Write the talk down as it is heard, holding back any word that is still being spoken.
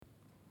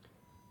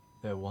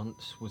There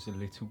once was a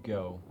little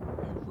girl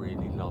who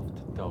really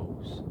loved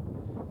dolls.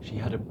 She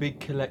had a big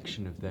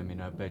collection of them in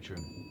her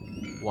bedroom.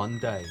 One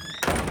day,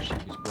 while she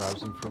was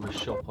browsing through a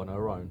shop on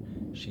her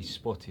own, she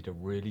spotted a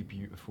really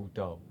beautiful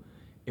doll.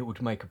 It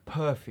would make a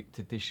perfect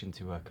addition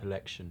to her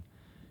collection.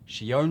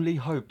 She only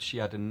hoped she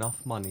had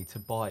enough money to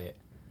buy it.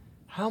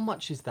 "How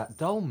much is that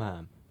doll,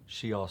 ma'am?"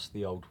 she asked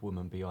the old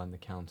woman behind the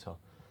counter.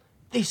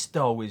 "This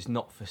doll is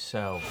not for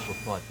sale,"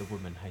 replied the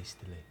woman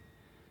hastily.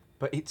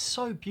 "But it's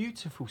so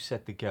beautiful,"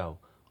 said the girl.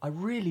 "I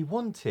really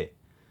want it."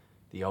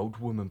 The old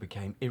woman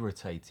became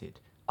irritated.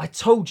 "I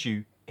told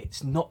you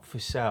it's not for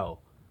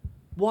sale."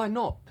 "Why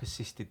not?"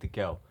 persisted the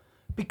girl.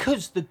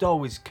 "Because the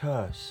doll is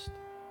cursed,"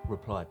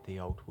 replied the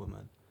old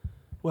woman.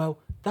 "Well,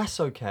 that's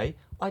okay.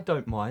 I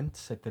don't mind,"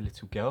 said the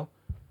little girl.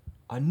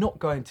 "I'm not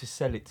going to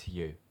sell it to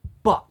you.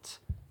 But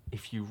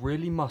if you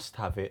really must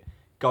have it,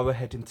 go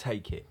ahead and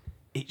take it.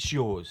 It's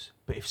yours.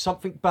 But if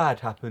something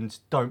bad happens,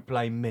 don't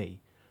blame me."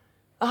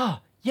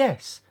 "Ah,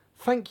 yes,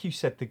 thank you,"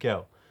 said the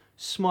girl,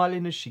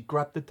 smiling as she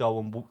grabbed the doll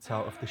and walked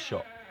out of the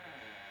shop.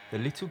 The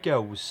little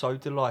girl was so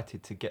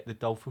delighted to get the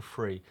doll for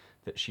free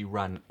that she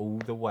ran all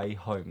the way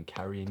home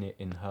carrying it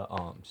in her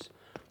arms.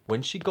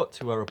 When she got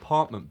to her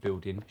apartment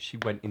building, she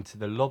went into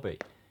the lobby.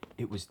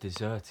 It was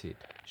deserted.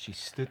 She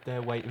stood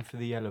there waiting for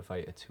the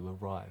elevator to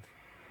arrive.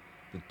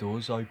 The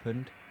doors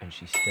opened and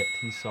she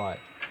stepped inside,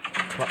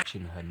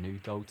 clutching her new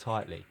doll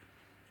tightly.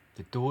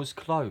 The doors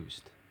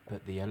closed,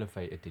 but the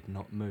elevator did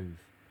not move.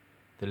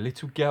 The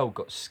little girl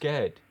got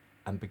scared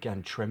and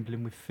began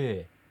trembling with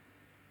fear.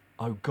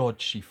 "Oh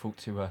God," she thought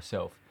to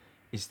herself,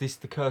 "is this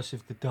the curse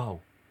of the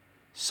doll?"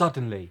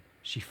 Suddenly,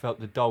 she felt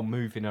the doll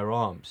move in her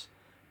arms.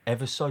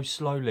 Ever so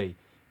slowly,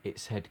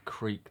 its head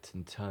creaked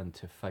and turned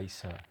to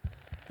face her.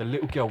 The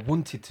little girl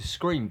wanted to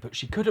scream, but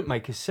she couldn't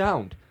make a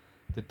sound.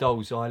 The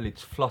doll's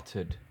eyelids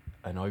fluttered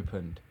and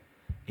opened.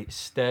 It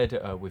stared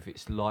at her with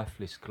its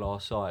lifeless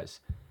glass eyes.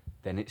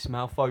 Then its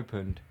mouth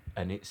opened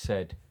and it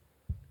said,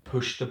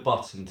 "Push the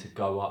button to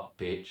go up,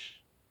 bitch."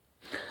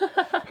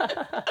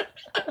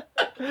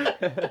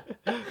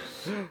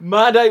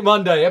 Mandate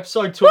Monday,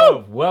 episode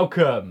 12.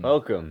 Welcome.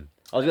 Welcome.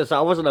 I was going to say,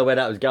 I wasn't know where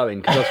that was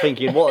going because I was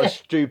thinking, what a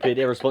stupid,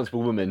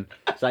 irresponsible woman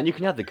saying, you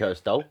can have the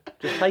cursed doll,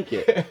 just take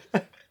it.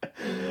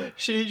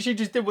 She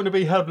just didn't want to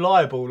be held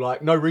liable,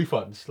 like no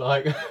refunds.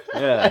 Like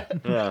Yeah.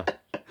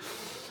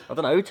 I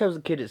don't know, who tells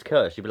the kid it's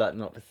cursed? You'd be like,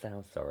 not for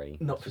sale, sorry.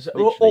 Not for Just sale.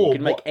 literally, Or you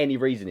can make what- any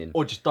reasoning.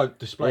 or just don't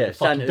display Yeah, the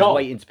fucking Santa's doll.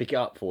 waiting to pick it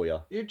up for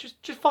you. You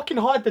just fucking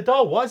hide the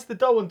doll. Why is the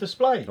doll on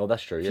display? Oh,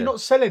 that's true, If yeah. you're not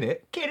selling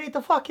it, get it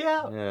the fuck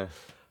out. Yeah.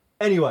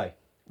 Anyway,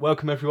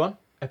 welcome everyone.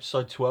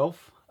 Episode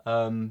 12.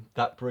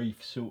 That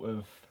brief sort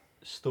of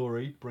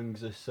story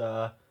brings us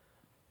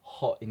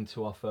hot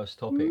into our first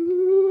topic.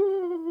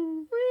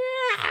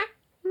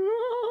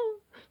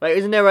 Wait,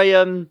 isn't there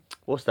a,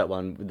 what's that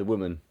one with the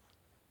woman?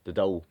 The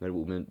doll, the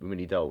little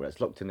mini doll that's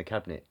locked in the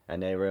cabinet,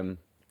 and they're in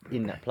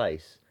that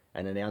place,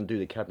 and then they undo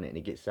the cabinet and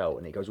it gets out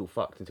and it goes all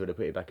fucked until they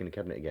put it back in the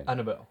cabinet again.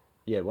 Annabelle.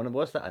 Yeah,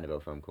 what's that Annabelle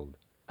film called?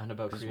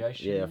 Annabelle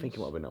Creations. Yeah, I think it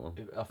might have been that one.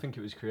 I think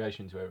it was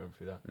Creations where I went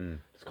through that.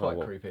 It's quite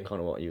creepy.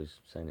 Kind of what you was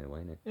saying in a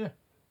way, isn't it? Yeah.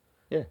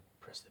 Yeah.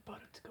 Press the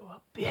button to go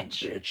up,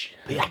 bitch.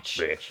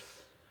 Bitch.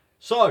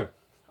 So,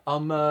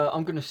 I'm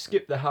going to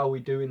skip the how we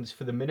doings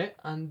for the minute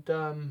and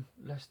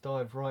let's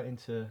dive right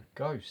into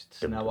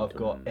ghosts. Now I've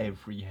got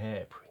every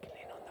hair prickling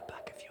on the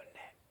back of your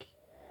neck,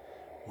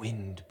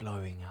 wind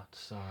blowing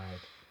outside,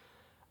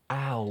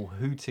 owl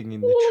hooting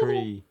in the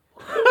tree.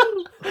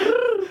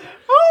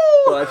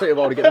 Well, I took you a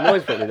while to get the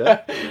noise properly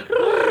there.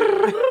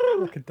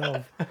 Like a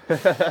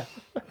dove.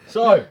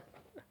 So,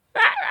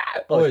 Oh,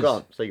 Boys.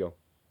 Grant, seagull.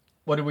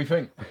 what do we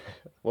think?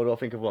 What do I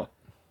think of what?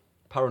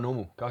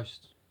 Paranormal,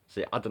 ghosts.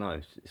 See, I don't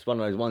know. It's one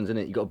of those ones, isn't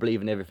it? You got to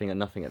believe in everything and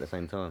nothing at the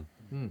same time.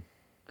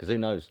 Because who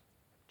knows?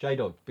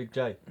 J-Dog, Big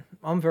J.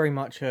 I'm very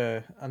much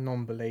a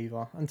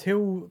non-believer.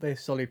 Until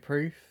there's solid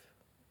proof,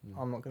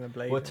 I'm not going to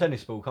believe Well, a it.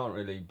 tennis ball can't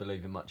really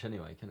believe in much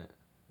anyway, can it?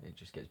 It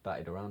just gets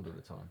batted around all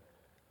the time.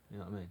 You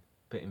know what I mean?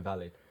 Bit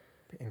invalid.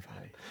 Bit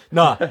invalid.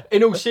 No,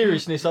 in all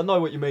seriousness, I know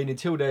what you mean.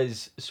 Until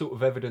there's sort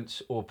of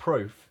evidence or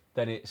proof,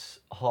 then it's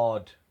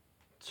hard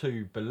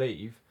to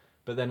believe.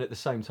 But then at the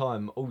same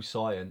time, all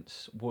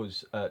science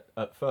was,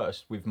 at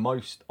first, with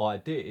most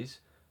ideas,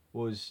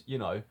 was,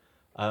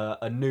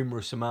 a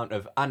numerous amount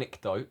of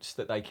anecdotes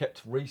that they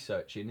kept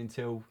researching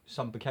until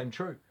some became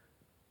true.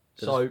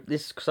 So,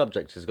 this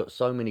subject has got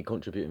so many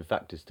contributing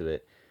factors to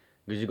it.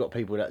 Because you've got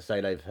people that say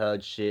they've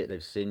heard shit,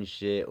 they've seen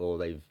shit, or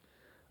they've,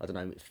 I don't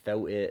know,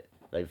 felt it.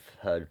 They've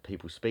heard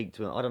people speak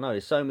to them. I don't know.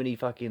 There's so many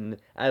fucking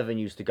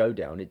avenues to go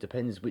down. It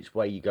depends which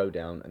way you go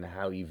down and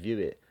how you view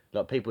it.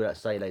 Like people that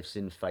say they've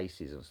seen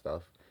faces and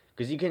stuff.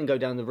 Because you can go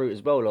down the route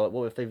as well. Like,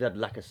 what if they've had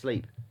lack of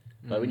sleep?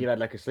 Like when you've had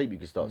lack of sleep, you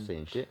can start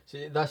seeing shit.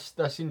 see,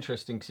 that's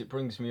interesting because it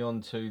brings me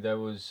on to, there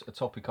was a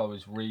topic I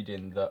was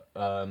reading that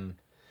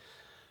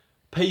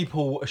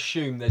people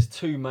assume there's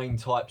two main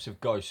types of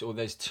ghosts, or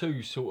there's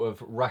two sort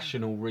of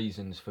rational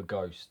reasons for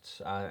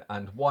ghosts.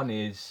 And one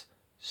is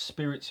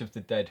spirits of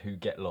the dead who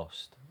get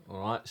lost. All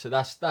right, so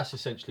that's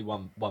essentially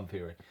one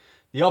theory.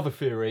 The other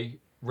theory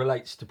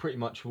relates to pretty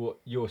much what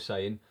you're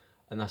saying,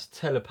 and that's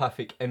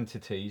telepathic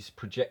entities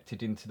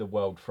projected into the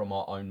world from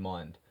our own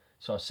mind.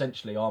 So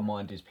essentially, our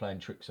mind is playing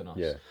tricks on us.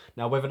 Yeah.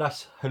 Now, whether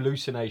that's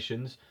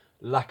hallucinations,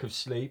 lack of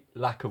sleep,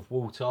 lack of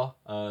water,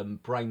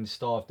 brain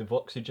starved of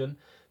oxygen,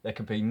 there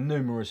could be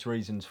numerous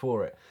reasons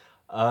for it.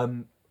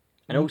 And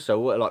also,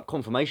 like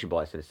confirmation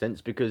bias in a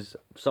sense, because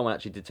someone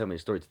actually did tell me a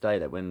story today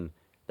that when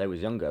they was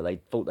younger, they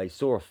thought they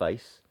saw a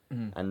face,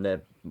 and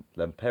their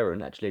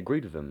parent actually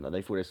agreed with them that they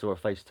thought they saw a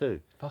face too.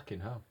 Fucking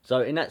hell.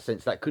 So in that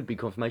sense, that could be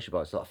confirmation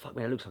bias. Like, fuck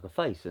me, it looks like a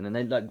face, and then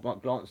they like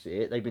might glance at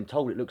it. They've been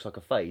told it looks like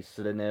a face,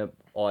 so then their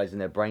eyes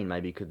and their brain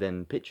maybe could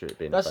then picture it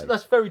being a face.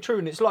 That's very true,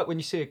 and it's like when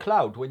you see a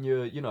cloud when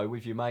you're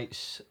with your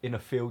mates in a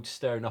field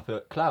staring up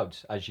at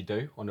clouds as you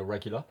do on a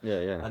regular.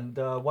 Yeah. And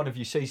one of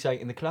you sees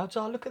something in the clouds.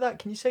 Oh, look at that!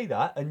 Can you see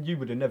that? And you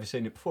would have never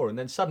seen it before, and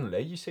then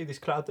suddenly you see this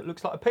cloud that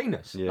looks like a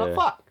penis. Yeah. Like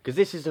fuck. Because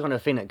this is the kind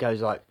of thing that goes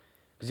like,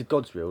 because if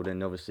God's real,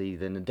 then obviously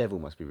then the devil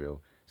must be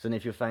real. So then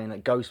if you're saying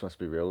that ghosts must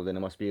be real, then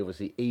there must be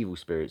obviously evil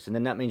spirits, and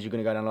then that means you're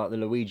going to go down like the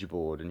Luigi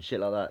board and shit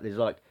like that. There's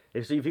like,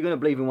 if you're going to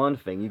believe in one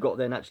thing, you've got to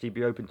then actually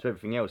be open to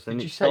everything else. Then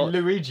Did you say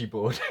Luigi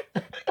board?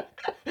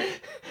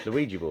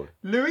 Luigi board?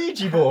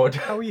 Luigi board.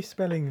 How are you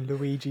spelling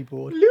Luigi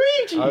board?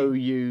 Luigi.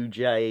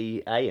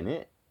 Ouja in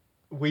it.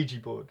 Ouija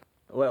board.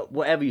 Well,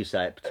 whatever you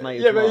say,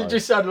 tomato. Yeah, but tomato. it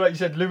just sounded like you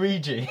said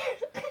Luigi.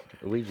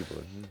 Luigi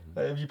board.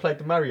 Have you played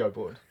the Mario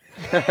board?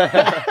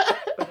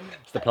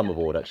 It's the plumber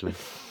board actually.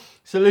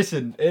 So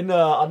listen, I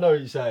know what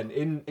you're saying.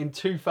 In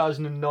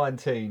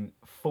 2019,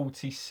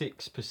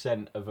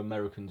 46% of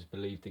Americans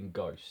believed in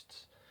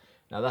ghosts.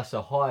 Now that's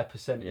a higher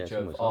percentage Yeah,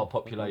 of it's our almost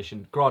half.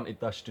 population. Granted,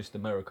 that's just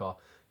America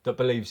that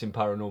believes in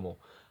paranormal.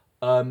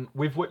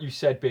 With what you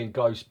said being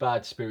ghosts,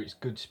 bad spirits,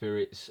 good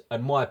spirits,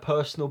 and my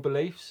personal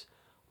beliefs,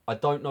 I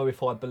don't know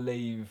if I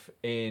believe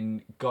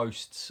in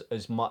ghosts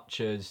as much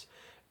as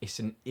it's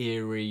an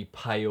eerie,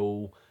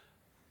 pale,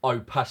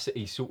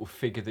 opacity sort of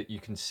figure that you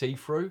can see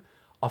through.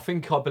 I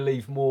think I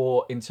believe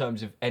more in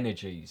terms of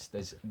energies.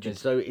 There's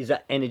So is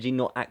that energy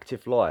not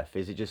active life?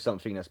 Is it just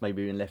something that's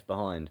maybe been left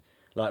behind?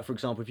 Like, for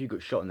example, if you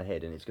got shot in the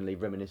head and it's going to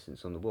leave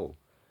reminiscence on the wall.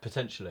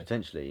 potentially.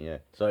 Potentially, yeah.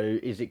 So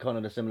is it kind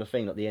of a similar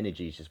thing, like the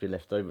energy's just been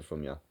left over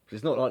from you? 'Cause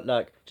it's not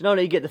like, do you know when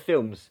you get the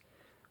films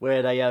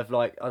where they have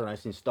like, I don't know,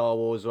 it's in Star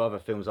Wars or other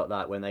films like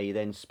that, when they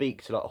then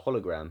speak to like a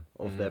hologram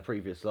of their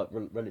previous like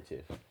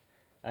relative.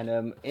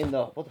 And in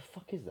the, what the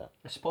fuck is that?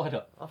 A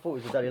spider. I thought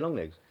it was a Daddy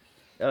Longlegs.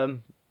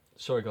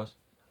 Sorry, guys.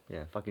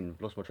 Yeah, fucking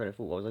lost my train of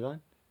thought. What was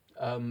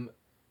I going?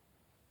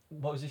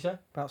 What was he saying?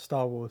 About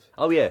Star Wars.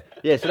 Oh yeah.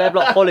 So they have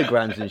like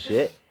holograms and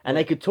shit, and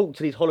they could talk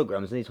to these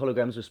holograms, and these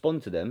holograms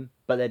respond to them,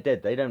 but they're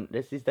dead. They don't.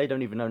 They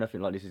don't even know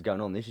nothing like this is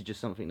going on. This is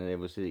just something that they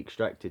obviously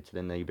extracted to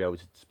then they be able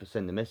to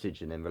send the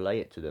message and then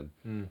relay it to them.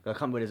 I can't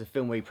remember. There's a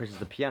film where he presses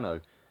the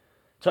piano.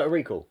 Total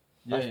Recall.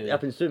 It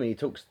happens to me. He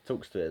talks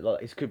to it.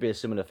 Like it could be a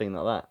similar thing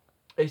like that.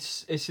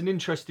 It's an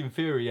interesting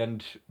theory,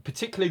 and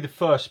particularly the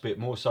first bit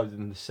more so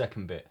than the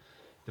second bit.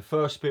 The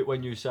first bit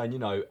when you were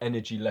saying,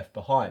 energy left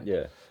behind.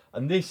 Yeah.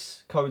 And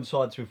this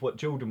coincides with what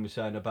Jordan was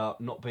saying about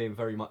not being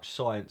very much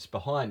science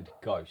behind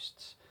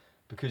ghosts.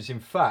 Because in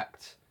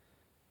fact,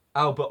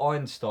 Albert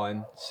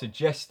Einstein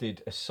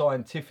suggested a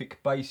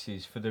scientific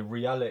basis for the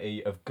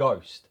reality of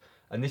ghosts.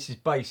 And this is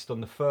based on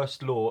the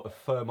first law of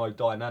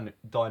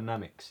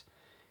thermodynamics.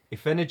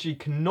 If energy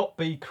cannot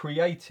be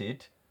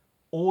created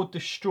or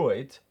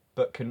destroyed,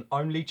 but can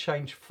only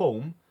change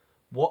form,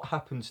 what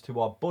happens to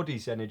our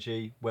body's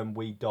energy when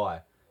we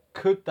die?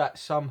 Could that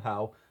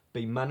somehow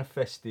be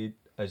manifested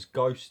as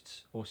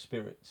ghosts or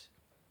spirits?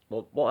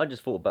 Well, what I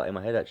just thought about in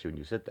my head actually when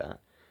you said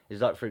that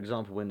is like, for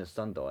example, when the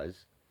sun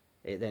dies,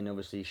 it then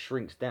obviously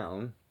shrinks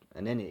down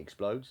and then it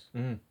explodes.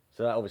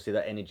 So that obviously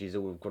that energy is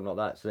all gone like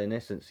that. So in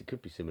essence, it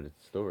could be similar to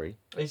the story.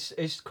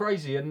 It's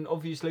crazy, and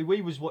obviously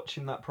we was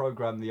watching that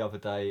program the other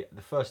day.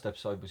 The first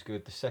episode was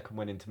good. The second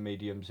went into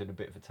mediums and a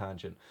bit of a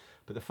tangent,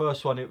 but the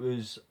first one, it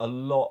was a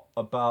lot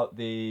about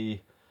the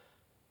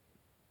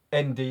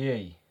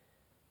NDE.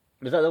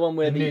 Was that the one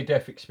where the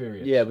near-death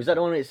experience. Yeah, was that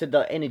the one where it said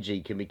that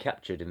energy can be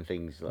captured in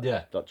things like,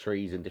 Yeah. like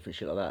trees and different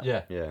shit like that?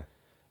 Yeah. Yeah.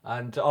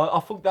 And I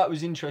thought that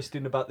was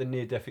interesting about the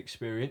near-death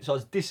experience. I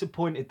was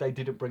disappointed they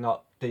didn't bring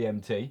up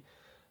DMT.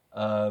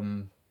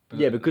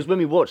 Yeah, because when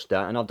we watched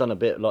that, and I've done a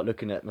bit like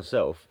looking at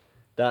myself,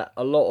 that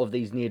a lot of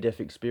these near-death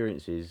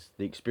experiences,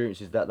 the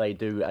experiences that they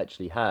do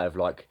actually have,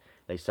 like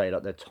they say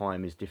like their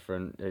time is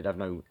different, they have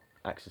no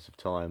access of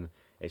time,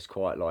 it's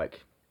quite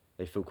like,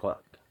 they feel quite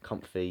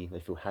comfy, they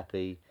feel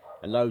happy,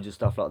 and loads of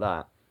stuff like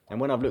that. And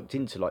when I've looked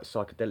into like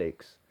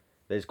psychedelics,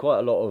 there's quite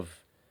a lot of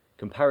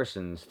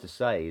comparisons to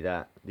say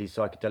that these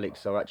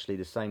psychedelics are actually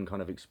the same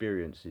kind of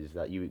experiences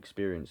that you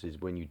experiences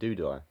when you do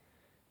die.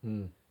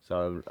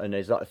 So, and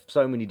there's like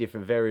so many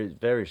different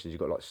variations. You've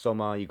got like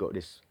soma, you've got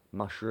this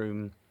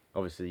mushroom,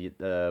 obviously,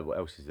 what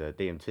else is there?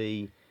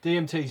 DMT.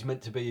 DMT is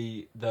meant to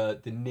be the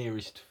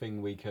nearest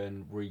thing we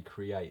can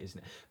recreate, isn't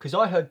it? Because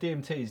I heard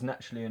DMT is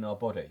naturally in our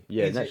body.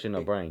 Yeah, Is naturally it- in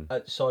our brain.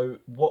 So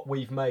what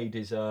we've made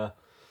is a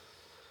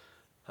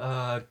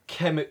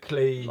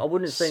chemically I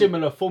wouldn't say-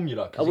 similar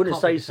formula. 'cause I it wouldn't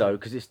can't be say the so same.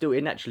 because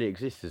it naturally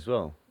exists as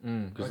well.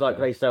 Because Okay. like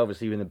they say,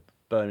 obviously, in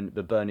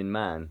the Burning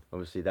Man,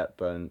 obviously that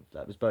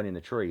was burning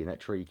a tree, and that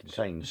tree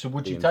contained. So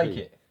would you DMT. take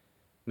it?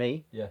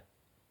 Me? Yeah.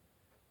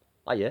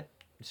 Oh yeah.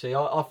 See,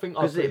 I think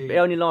I'd Because be, it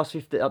only lasts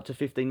up to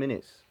 15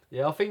 minutes.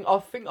 yeah, I think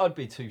I'd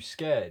be too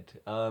scared.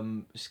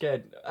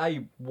 Scared.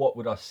 A, what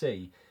would I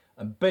see?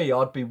 And B,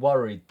 I'd be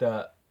worried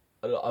that.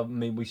 I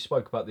mean, we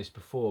spoke about this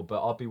before,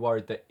 but I'd be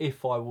worried that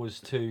if I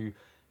was to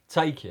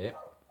take it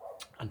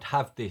and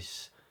have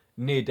this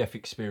near-death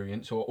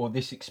experience or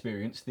this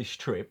experience, this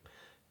trip,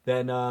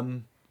 then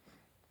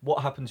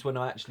what happens when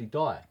I actually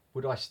die?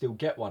 Would I still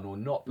get one or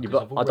not? Yeah, Because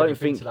but I've I already don't been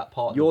think to that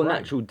part of your the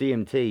brain. natural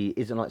DMT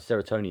isn't like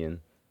serotonin.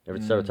 Or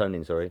it's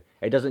serotonin, sorry.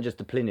 It doesn't just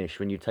deplenish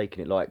when you're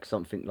taking it like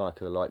something like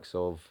the likes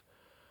of,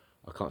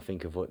 I can't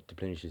think of what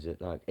deplenishes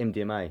it, like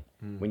MDMA.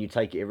 When you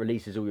take it, it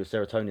releases all your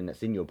serotonin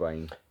that's in your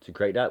brain to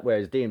create that.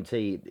 Whereas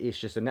DMT, it's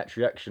just a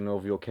natural reaction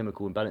of your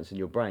chemical imbalance in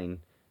your brain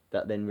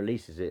that then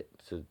releases it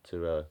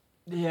to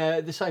Yeah,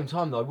 at the same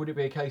time though, would it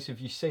be a case of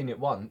you've seen it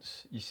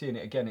once, you're seeing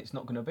it again, it's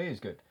not going to be as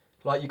good?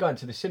 Like you're going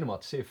to the cinema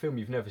to see a film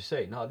you've never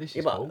seen. No, this Yeah,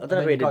 is but cool. I And don't know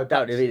then if you go it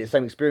doubt back if to- it's the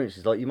same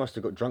experiences. Like you must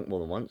have got drunk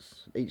more than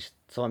once. Each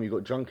time you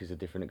got drunk is a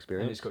different and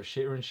experience. it's got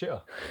shitter and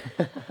shitter.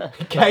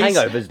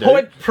 hangovers do.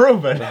 Point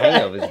proven. The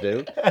hangovers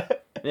do.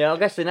 Yeah, I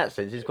guess in that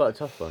sense it's quite a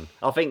tough one.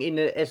 I think in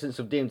the essence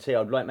of DMT,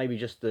 I'd like maybe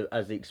just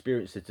as the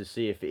experiencer to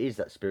see if it is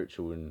that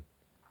spiritual and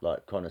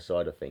like kind of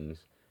side of things.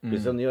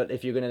 Because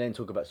if you're going to then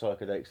talk about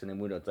psychedelics and then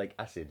we're not take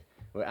acid,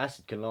 where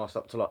acid can last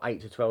up to like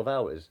 8 to 12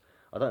 hours,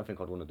 I don't think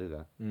I'd want to do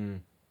that.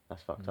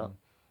 That's fucked up.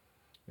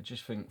 I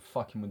just think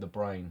fucking with the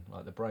brain.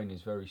 Like the brain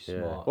is very Yeah.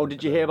 smart. Well, and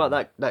did you hear clever.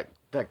 about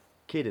that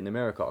kid in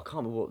America? I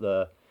can't remember what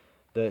the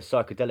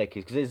psychedelic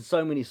is because there's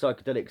so many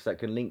psychedelics that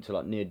can link to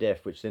like near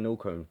death, which then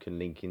also can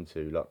link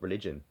into like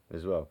religion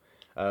as well.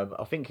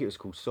 I think it was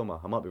called Soma.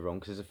 I might be wrong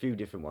because there's a few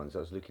different ones I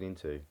was looking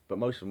into, but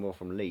most of them were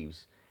from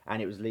leaves,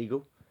 and it was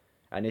legal.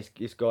 And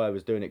this guy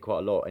was doing it quite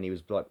a lot, and he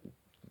was like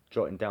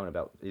jotting down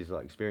about his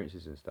like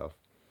experiences and stuff.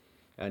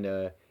 And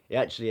he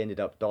actually ended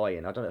up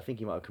dying. I think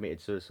he might have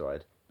committed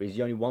suicide, but he's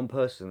the only one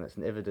person that's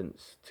an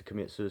evidence to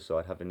commit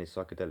suicide having this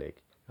psychedelic,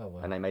 Oh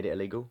wow. and they made it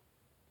illegal.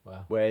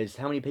 Wow. Whereas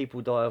how many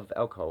people die of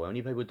alcohol? How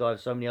many people die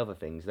of so many other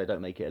things? They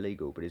don't make it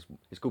illegal, but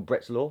it's called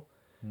Brett's Law.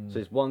 So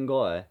it's one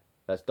guy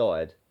that's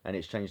died, and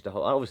it's changed the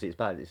whole. Obviously, it's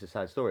bad. It's a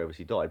sad story.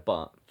 Obviously, he died,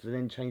 but to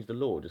then change the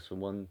law just from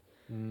one.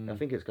 I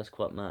think that's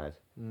quite mad.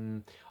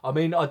 I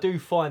mean, I do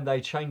find they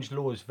change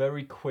laws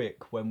very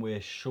quick when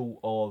we're short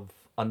of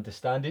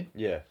understanding.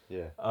 Yeah,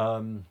 yeah.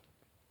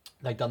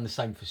 They've done the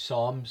same for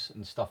SARMs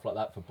and stuff like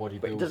that for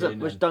bodybuilding. But it doesn't,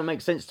 which and- don't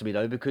make sense to me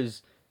though,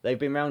 because they've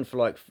been around for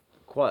like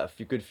quite a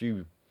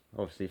few,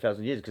 obviously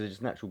 1,000 years, because they're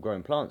just natural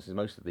growing plants, as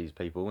most of these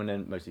people, and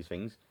then most of these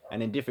things,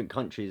 and in different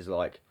countries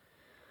like,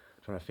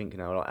 I'm trying to think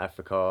now, like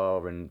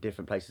Africa and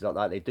different places like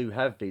that, they do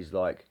have these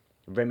like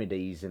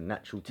remedies and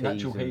natural teas,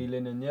 natural and,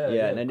 healing and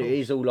and then it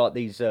is all like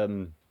these,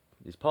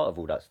 it's part of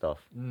all that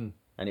stuff.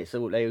 And it's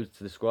all they used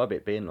to describe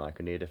it being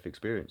like a near-death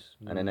experience,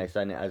 and then they're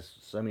saying it has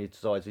so many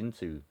sides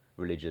into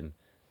religion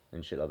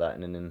and shit like that,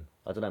 and then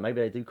I don't know,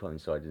 maybe they do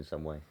coincide in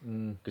some way,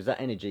 because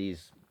that energy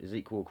is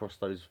equal across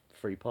those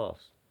three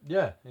paths.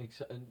 Yeah,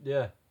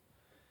 yeah.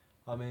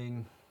 I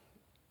mean,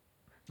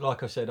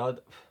 like I said, I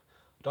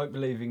don't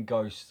believe in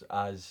ghosts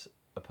as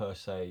a per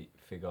se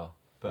figure,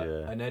 but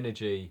Yeah. an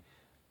energy,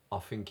 I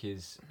think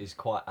is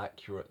quite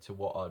accurate to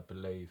what I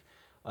believe.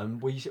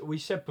 And we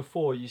said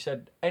before, you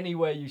said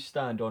anywhere you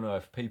stand on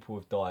Earth, people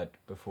have died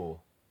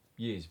before,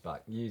 years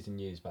and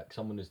years back.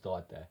 Someone has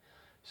died there,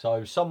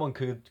 so someone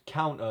could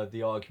counter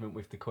the argument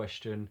with the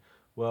question,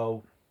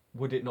 well,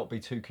 would it not be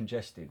too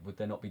congested? Would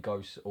there not be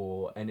ghosts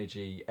or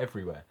energy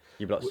everywhere?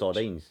 You'd be like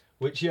sardines.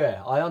 Which,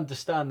 yeah, I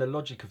understand the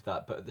logic of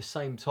that, but at the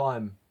same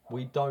time,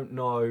 we don't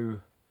know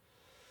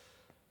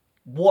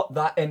what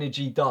that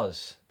energy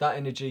does. That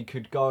energy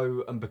could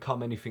go and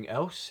become anything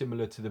else,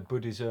 similar to the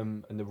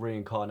Buddhism and the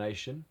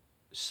reincarnation.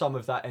 Some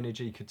of that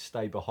energy could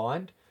stay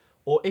behind.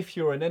 Or if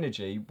you're an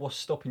energy, what's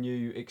stopping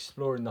you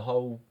exploring the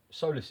whole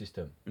solar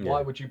system? Yeah.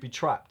 Why would you be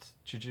trapped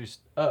to just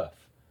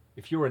Earth?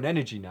 If you're an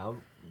energy now,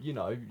 you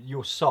know,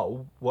 your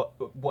soul,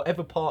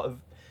 whatever part of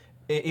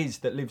it is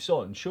that lives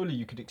on, surely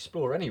you could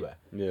explore anywhere.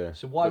 Yeah.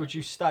 So why would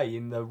you stay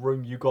in the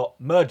room you got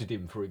murdered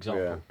in, for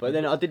example? Yeah. But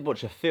then I did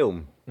watch a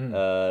film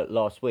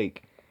last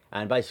week,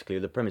 and basically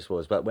the premise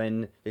was, but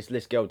when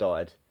this girl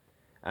died,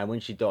 and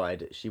when she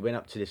died, she went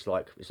up to this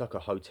like, it's like a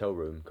hotel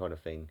room kind of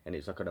thing, and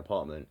it's like an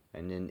apartment,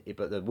 and then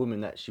but the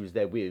woman that she was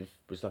there with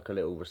was like a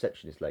little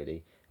receptionist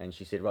lady, and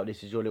she said, right,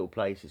 this is your little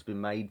place, it's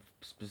been made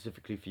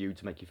specifically for you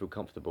to make you feel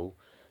comfortable.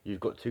 You've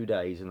got 2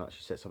 days, and like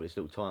she sets up this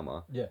little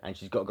timer, Yeah. and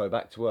she's got to go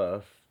back to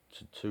Earth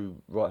to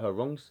right her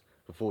wrongs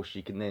before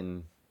she can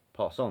then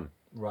pass on.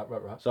 Right.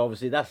 So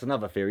obviously that's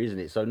another theory, isn't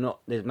it? So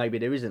maybe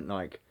there isn't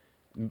like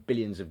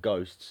billions of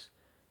ghosts.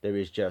 There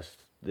is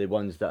just the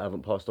ones that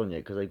haven't passed on yet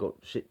because they got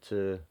shit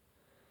to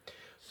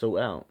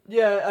sort out.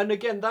 Yeah, and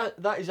again,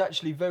 that is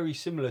actually very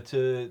similar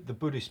to the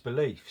Buddhist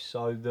belief.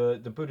 So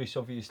the Buddhists,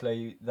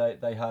 obviously,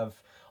 they have,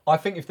 I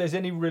think if there's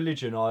any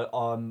religion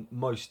I'm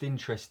most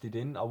interested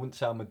in, I wouldn't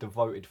say I'm a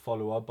devoted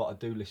follower, but I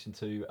do listen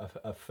to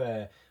a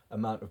fair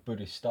amount of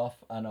Buddhist stuff,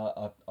 and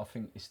I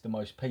think it's the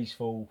most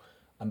peaceful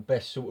and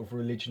best sort of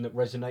religion that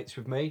resonates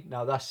with me.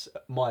 Now that's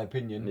my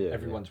opinion. Yeah,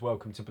 Everyone's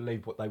welcome to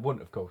believe what they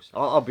want, of course.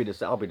 I'll be the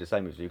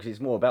same as you, because it's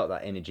more about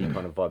that energy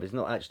kind of vibe. It's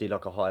not actually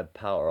like a higher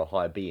power or a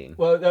higher being.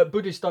 Well,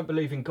 Buddhists don't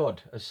believe in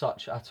God as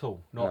such at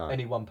all, not No.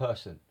 any one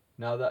person.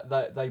 Now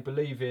that they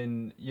believe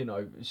in,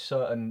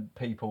 certain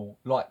people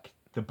like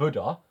the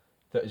Buddha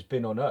that has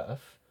been on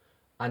Earth,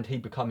 and he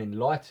become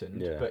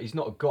enlightened, Yeah. but he's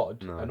not a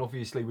god. No. And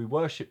obviously we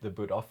worship the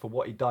Buddha for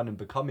what he done and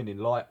becoming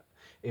enlightened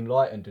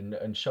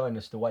and showing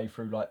us the way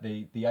through like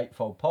the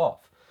Eightfold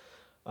Path.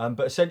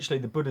 But essentially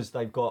the Buddhas,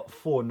 they've got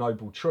four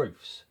noble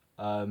truths.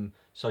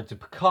 So to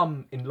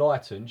become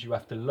enlightened, you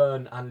have to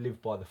learn and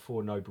live by the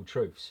four noble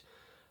truths.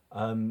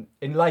 In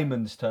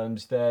layman's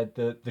terms, they're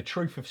the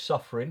truth of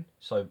suffering,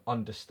 so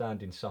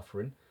understanding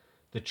suffering,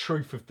 the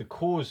truth of the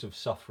cause of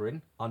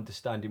suffering,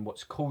 understanding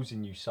what's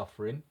causing you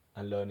suffering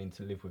and learning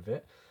to live with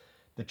it,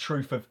 the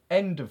truth of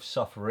end of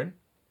suffering,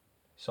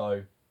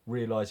 so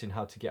realizing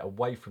how to get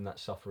away from that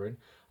suffering,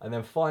 and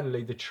then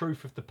finally the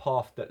truth of the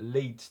path that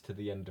leads to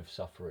the end of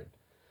suffering.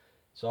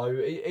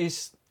 So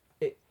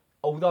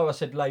although I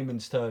said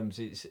layman's terms,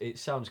 it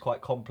sounds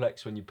quite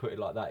complex when you put it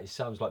like that. It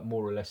sounds like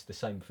more or less the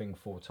same thing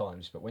four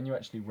times, but when you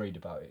actually read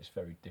about it, it's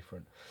very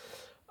different.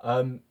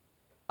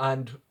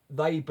 And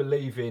they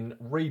believe in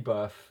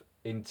rebirth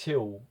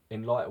until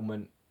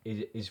enlightenment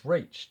is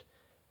reached.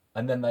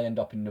 And then they end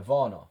up in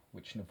nirvana,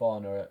 which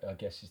nirvana, I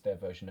guess, is their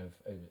version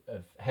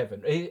of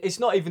heaven. It's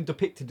not even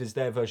depicted as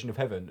their version of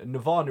heaven.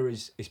 Nirvana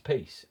is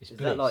peace. It's Is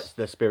bliss. that like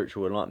the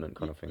spiritual enlightenment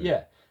kind of thing?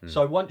 Yeah.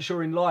 So once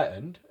you're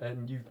enlightened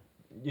and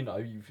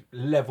you've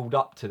leveled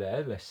up to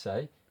there, let's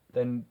say,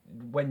 then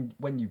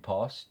when you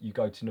pass, you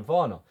go to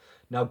nirvana.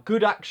 Now,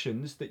 good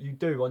actions that you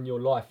do on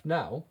your life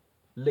now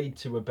lead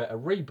to a better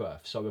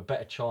rebirth, so a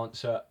better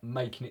chance at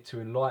making it to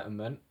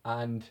enlightenment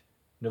and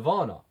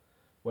nirvana.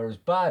 Whereas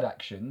bad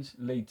actions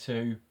lead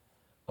to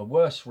a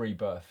worse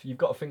rebirth. You've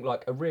got to think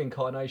like a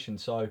reincarnation.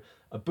 So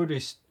a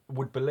Buddhist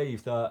would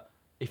believe that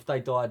if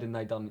they died and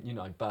they done,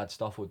 bad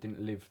stuff or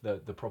didn't live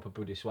the proper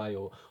Buddhist way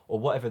or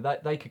whatever,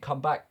 that they could come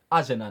back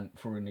as an ant,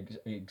 for an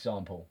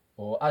example,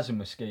 or as a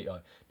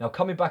mosquito. Now,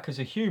 coming back as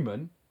a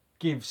human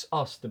gives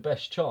us the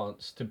best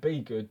chance to be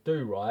good,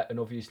 do right, and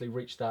obviously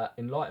reach that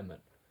enlightenment.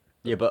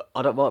 Yeah, but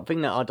one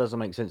thing that doesn't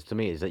make sense to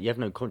me is that you have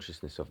no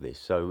consciousness of this.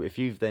 So if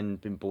you've then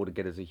been born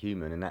again as a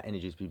human and that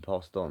energy's been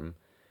passed on,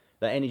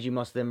 that energy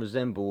must then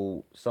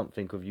resemble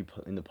something of you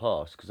in the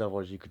past, because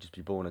otherwise you could just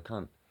be born a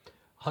cunt.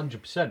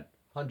 100%.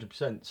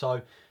 100%.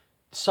 So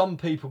some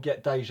people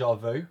get deja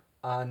vu,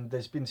 and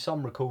there's been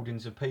some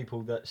recordings of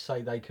people that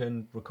say they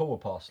can recall a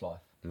past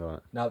life.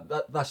 Right. Now,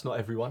 that's not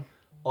everyone.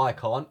 I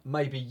can't.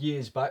 Maybe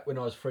years back when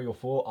I was 3 or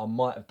 4, I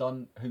might have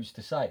done, who's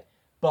to say.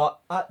 But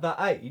at that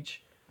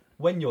age,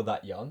 when you're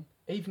that young,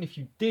 even if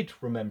you did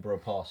remember a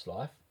past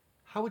life,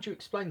 how would you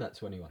explain that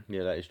to anyone?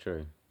 Yeah, that is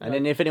true. And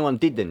then if anyone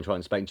did then try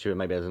and speak to you,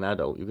 maybe as an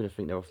adult, you're going to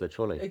think they're off their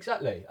trolley.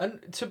 Exactly. And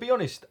to be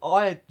honest,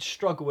 I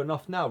struggle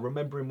enough now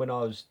remembering when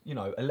I was,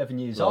 11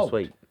 years old. Last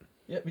week.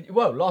 Yeah,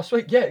 well, last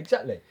week, yeah,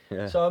 exactly.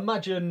 Yeah. So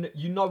imagine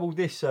you know all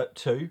this at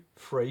 2,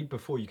 3,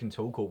 before you can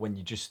talk, or when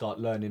you just start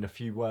learning a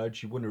few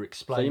words, you want to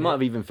explain So you might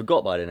have even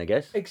forgot by then, I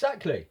guess.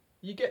 Exactly.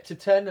 You get to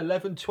 10,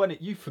 11, 20,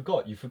 you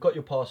forgot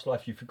your past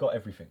life, you forgot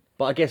everything.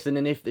 But I guess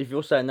then if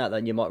you're saying that,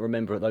 then you might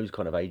remember at those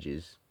kind of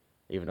ages,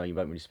 even though you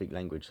don't really speak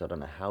language, so I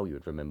don't know how you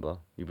would remember.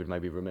 You would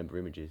maybe remember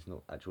images,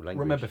 not actual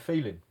language. Remember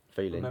feeling.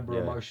 Feeling. Remember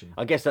yeah. emotion.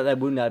 I guess that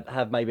wouldn't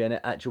have maybe an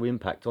actual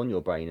impact on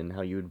your brain and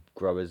how you would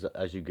grow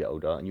as you get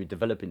older, and you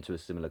develop into a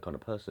similar kind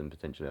of person,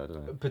 potentially, I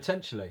don't know.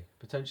 Potentially.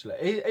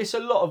 It's a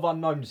lot of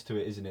unknowns to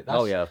it, isn't it?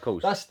 Oh, yeah, of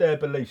course. That's their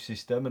belief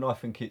system, and I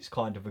think it's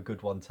kind of a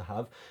good one to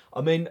have.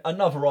 I mean,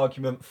 another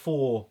argument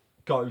for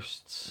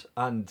ghosts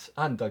and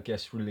I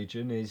guess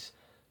religion is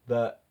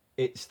that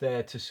it's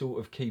there to sort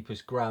of keep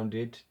us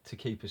grounded, to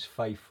keep us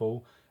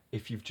faithful.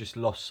 If you've just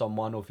lost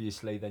someone,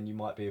 obviously, then you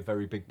might be a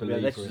very big believer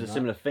Yeah, this is in a that.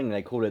 similar thing.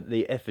 They call it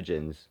the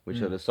effigens,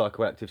 which are the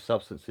psychoactive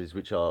substances,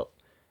 which are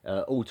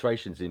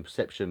alterations in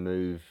perception,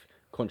 mood,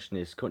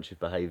 conscious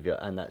behaviour,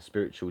 and that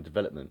spiritual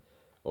development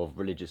of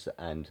religious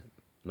and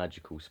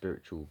magical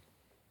spiritual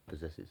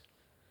possessors.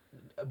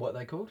 What are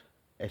they called?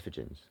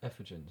 Effigens.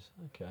 Effigens.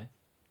 Okay.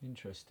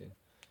 Interesting.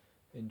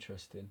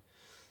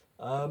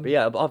 But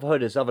yeah, I've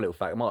heard this other little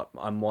fact.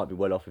 I might be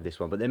well off with this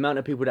one, but the amount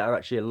of people that are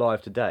actually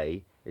alive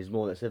today is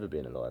more that's ever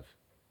been alive.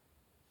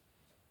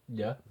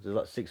 Yeah. There's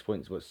like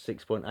 6.8,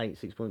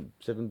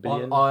 6.7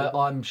 billion.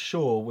 I'm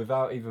sure,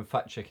 without even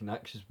fact checking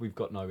that, because we've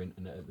got no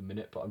internet at the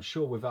minute, but I'm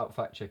sure without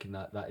fact checking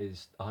that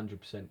is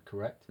 100%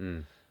 correct.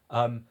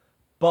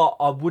 But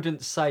I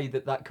wouldn't say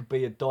that could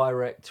be a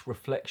direct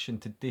reflection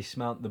to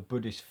dismount the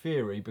Buddhist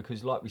theory,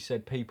 because, like we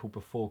said, people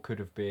before could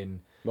have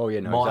been mice,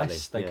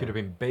 exactly. they could have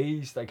been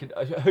bees, they could.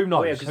 Who knows?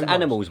 Oh, yeah, because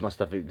animals must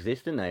have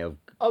existed, didn't they? Of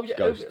Oh yeah,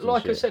 ghosts and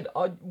like I shit. said,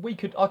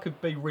 I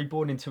could be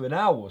reborn into an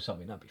owl or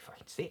something. That'd be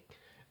fucking sick.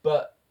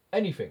 But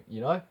anything,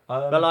 you know.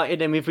 But like,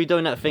 then if we're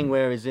doing that thing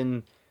where is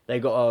in they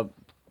got to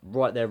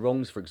right their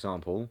wrongs, for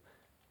example.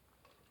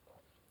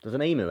 Does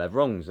an emu have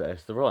wrongs that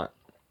it's the right?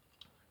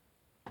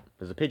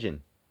 There's a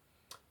pigeon.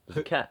 There's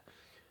a cat.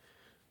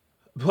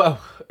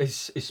 Well,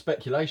 it's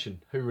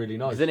speculation. Who really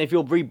knows? Because then if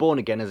you're reborn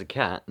again as a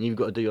cat, and you've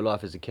got to do your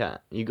life as a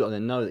cat, you've got to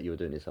then know that you're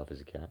doing this life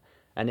as a cat.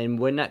 And then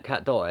when that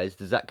cat dies,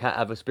 does that cat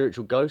have a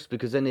spiritual ghost?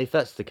 Because then if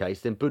that's the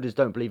case, then Buddhists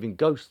don't believe in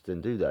ghosts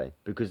then, do they?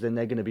 Because then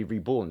they're going to be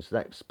reborn, so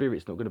that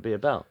spirit's not going to be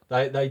about.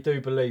 They do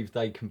believe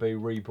they can be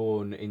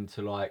reborn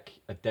into like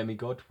a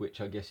demigod, which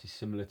I guess is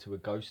similar to a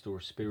ghost or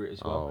a spirit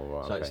as well. Oh,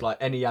 right, so it's okay. like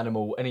any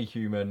animal, any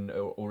human,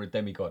 or a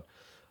demigod.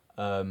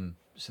 So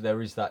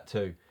there is that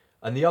too.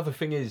 And the other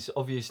thing is,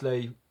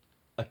 obviously,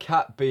 a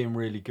cat being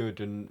really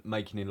good and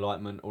making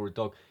enlightenment, or a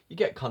dog, you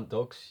get cunt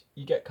dogs,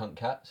 you get cunt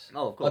cats.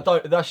 Oh, of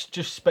course. That's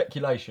just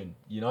speculation,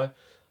 you know.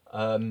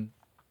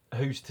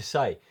 Who's to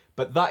say?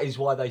 But that is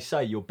why they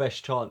say your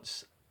best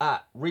chance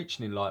at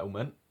reaching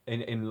enlightenment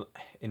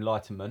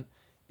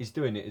is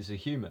doing it as a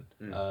human.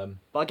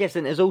 But I guess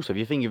then there's also, if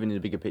you think of it in the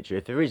bigger picture,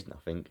 if there is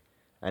nothing,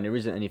 and there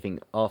isn't anything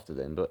after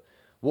then, but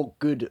what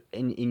good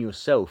in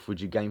yourself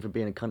would you gain from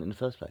being a cunt in the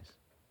first place?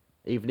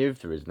 Even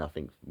if there is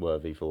nothing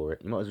worthy for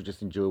it, you might as well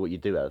just enjoy what you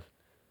do have.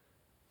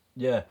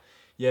 Yeah,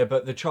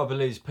 but the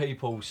trouble is,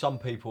 some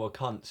people are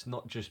cunts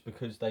not just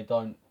because they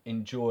don't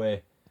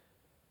enjoy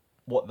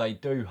what they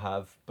do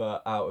have,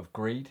 but out of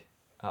greed,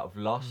 out of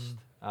lust,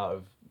 out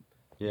of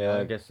Yeah,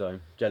 I guess so.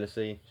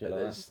 Jealousy, shit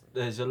like that.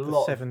 there's a The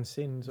lot. seven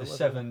sins. The or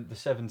whatever.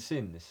 seven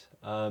sins.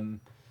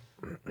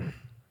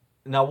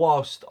 Now,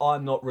 whilst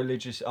I'm not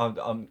religious,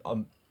 I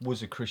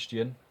was a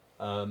Christian.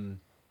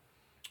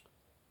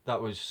 That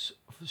was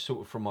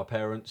sort of from my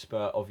parents,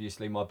 but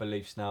obviously my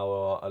beliefs now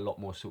are a lot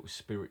more sort of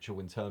spiritual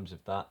in terms of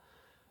that.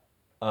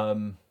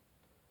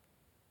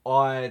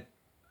 I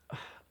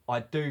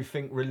do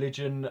think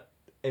religion,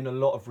 in a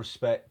lot of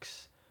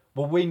respects,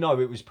 well, we know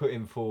it was put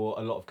in for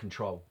a lot of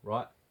control,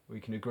 right? We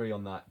can agree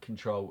on that.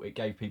 Control. It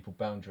gave people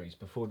boundaries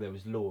before there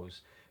was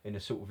laws in a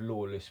sort of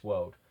lawless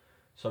world.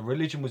 So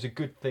religion was a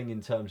good thing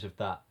in terms of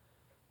that.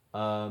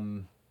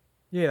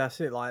 Yeah,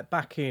 that's it. Like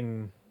back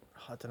in,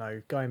 I don't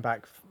know, going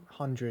back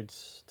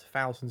hundreds to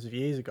thousands of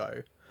years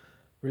ago,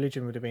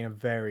 religion would have been a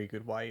very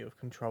good way of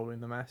controlling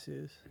the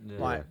masses. Yeah.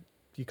 Like,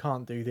 you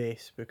can't do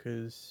this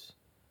because,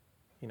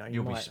 you know,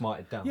 You'll might... be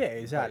smited down. Yeah,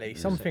 exactly.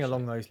 Something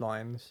along those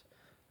lines.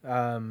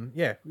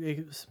 Yeah,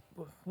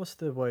 what's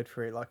the word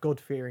for it? Like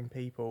God-fearing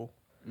people,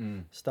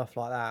 stuff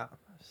like that.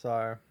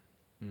 So,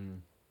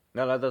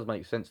 No, that does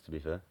make sense, to be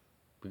fair.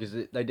 Because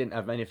they didn't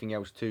have anything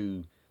else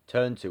to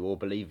turn to or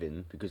believe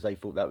in because they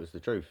thought that was the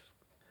truth.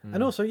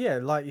 and also, yeah,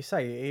 like you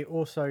say, it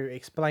also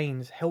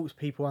helps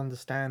people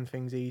understand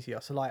things easier.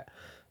 So, like,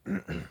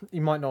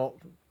 you might not,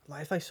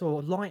 like, if they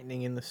saw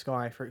lightning in the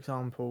sky, for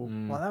example,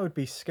 like, that would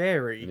be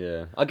scary.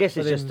 Yeah. I guess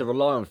But it's just then- to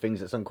rely on things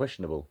that's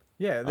unquestionable.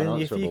 Yeah, then if you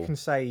Unanswerable. can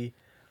say,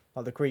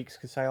 like, the Greeks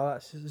could say, oh,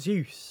 that's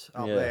Zeus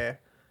up Yeah. there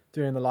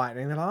doing the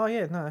lightning, they're like, oh,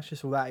 yeah, no, that's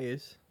just all that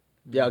is.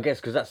 Yeah, I guess,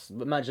 because that's,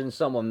 imagine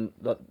someone,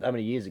 like, how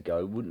many years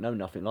ago, wouldn't know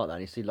nothing like that,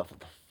 and you see, like, what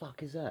the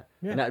fuck is that?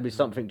 Yeah. And that would be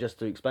something just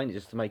to explain it,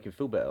 just to make him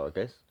feel better, I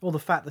guess. Or the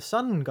fact the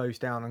sun goes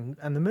down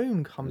and the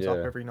moon comes up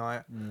Yeah. every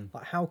night.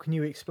 Like, how can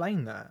you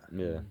explain that?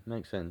 Yeah,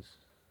 makes sense.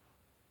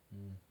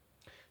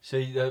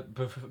 See,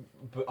 but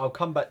I'll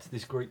come back to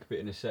this Greek bit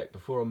in a sec.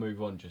 Before I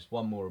move on, just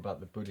one more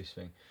about the Buddhist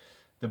thing.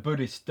 The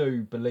Buddhists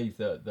do believe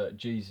that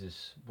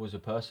Jesus was a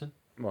person,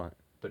 Right.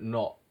 but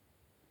not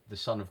the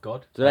Son of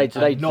God. Do they- And do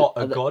they- not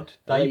a are they- God.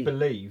 are They they-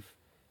 believe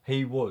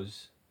he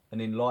was an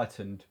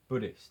enlightened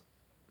Buddhist,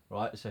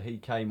 right? So he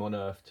came on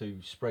earth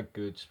to spread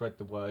good, spread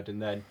the word,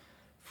 and then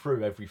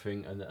through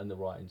everything and the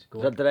writings.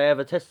 Go Do, on. do they have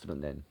a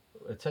testament then?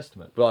 A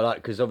testament. Right, like,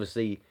 because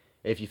obviously,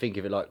 if you think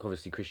of it like,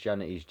 obviously,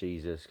 Christianity is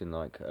Jesus, and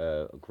like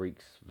a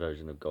Greek's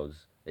version of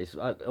God's, it's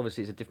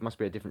obviously must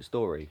be a different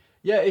story.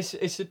 Yeah,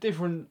 it's a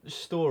different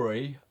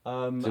story,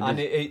 and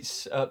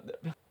this-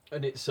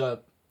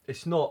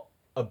 it's not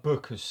a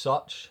book as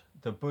such.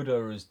 The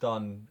Buddha has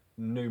done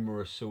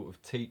numerous sort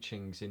of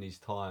teachings in his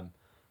time,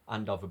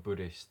 and other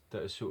Buddhists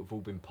that have sort of all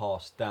been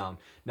passed down.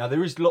 Now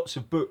there is lots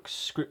of books,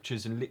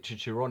 scriptures, and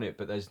literature on it,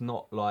 but there's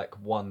not like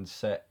one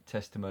set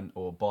testament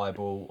or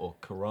Bible or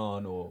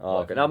Quran or. Oh,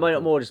 okay. Now,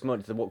 more just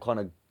what kind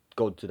of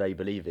God do they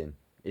believe in?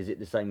 Is it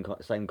the same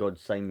God,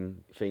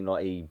 same thing,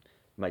 like he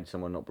made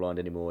someone not blind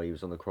anymore, he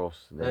was on the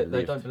cross? And then They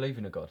lived? don't believe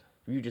in a God.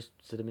 You just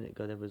said a minute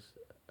ago there was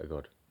a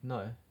God.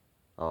 No.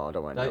 Oh, I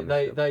don't want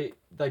to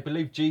They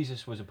believe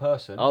Jesus was a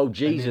person. Oh, an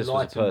Jesus was a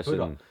enlightened person.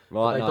 Buddha. Right,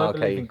 But they no, don't okay.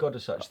 believe in God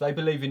as such. They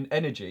believe in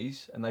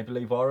energies, and they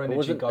believe our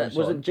energy goes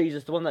wasn't on.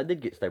 Jesus the one that did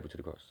get stapled to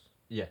the cross?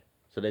 Yeah.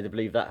 So they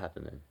believe that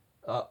happened then?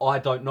 I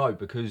don't know,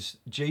 because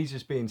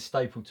Jesus being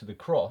stapled to the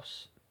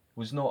cross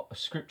was not a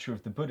scripture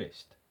of the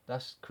Buddhist.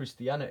 That's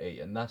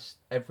Christianity, and that's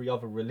every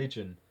other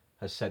religion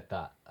has said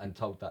that and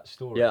told that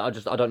story. Yeah, I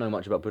don't know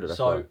much about Buddha. That's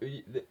So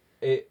why.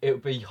 it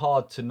would be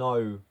hard to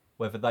know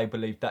whether they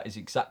believe that is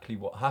exactly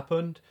what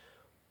happened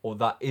or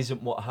that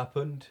isn't what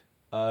happened.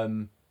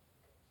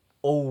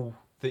 All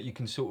that you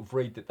can sort of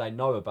read that they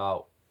know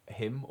about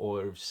him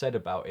or have said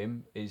about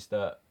him is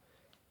that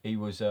he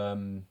was a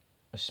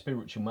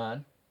spiritual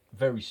man,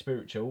 very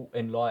spiritual,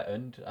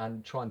 enlightened,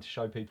 and trying to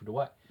show people the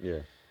way. Yeah.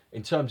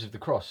 In terms of the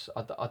cross,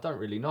 I don't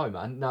really know,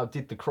 man. Now,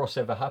 did the cross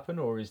ever happen,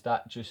 or is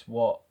that just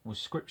what was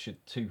scriptured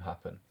to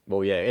happen?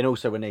 Well, yeah, and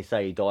also when they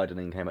say he died and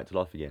then came back to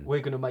life again.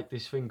 We're going to make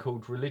this thing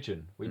called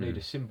religion. We need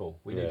a symbol.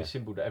 We need a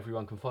symbol that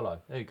everyone can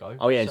follow. There you go.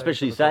 Oh yeah, Say and it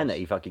especially for the saying cross. that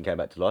he fucking came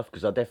back to life,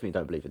 because I definitely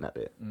don't believe in that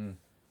bit.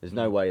 There's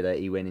no way that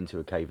he went into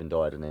a cave and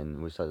died and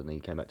then suddenly he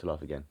came back to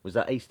life again. Was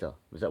that Easter?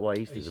 Was that why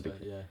Easter's a big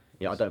thing? yeah.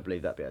 Yeah, I don't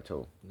believe that bit at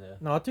all. Yeah.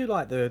 No, I do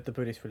like the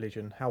Buddhist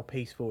religion, how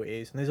peaceful it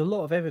is, and there's a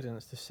lot of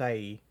evidence to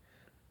say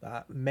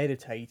that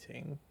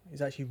meditating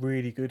is actually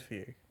really good for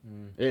you.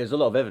 Yeah, there's a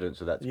lot of evidence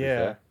of that, to be Yeah.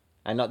 fair.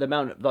 And like the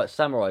amount of like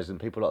samurais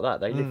and people like that,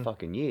 they live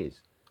fucking years.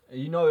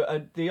 You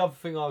know, the other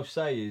thing I'll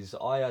say is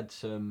I had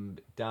some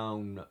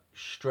down,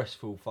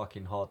 stressful,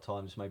 fucking hard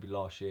times maybe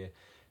last year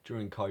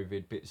during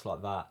COVID, bits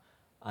like that.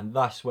 And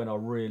that's when I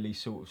really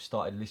sort of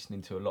started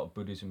listening to a lot of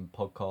Buddhism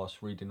podcasts,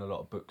 reading a lot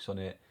of books on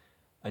it.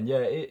 And yeah,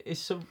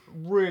 it's a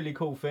really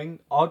cool thing.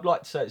 I'd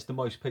like to say it's the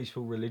most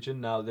peaceful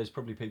religion. Now, there's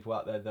probably people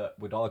out there that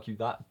would argue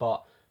that,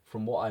 but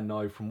from what I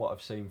know, from what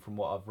I've seen, from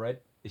what I've read,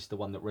 it's the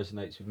one that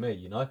resonates with me,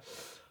 you know?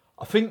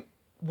 I think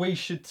we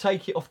should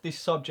take it off this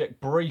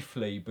subject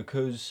briefly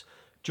because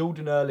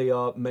Jordan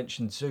earlier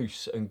mentioned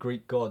Zeus and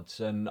Greek gods,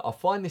 and I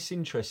find this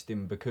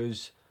interesting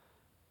because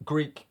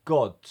Greek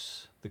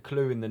gods, the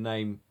clue in the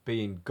name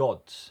being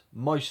gods,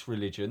 most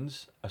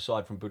religions,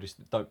 aside from Buddhists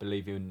that don't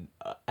believe in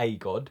a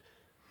god,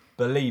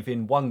 believe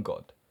in one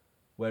god.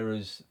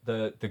 Whereas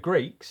the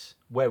Greeks,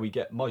 where we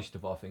get most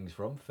of our things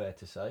from, fair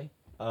to say,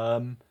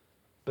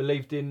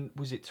 believed in,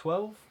 was it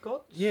 12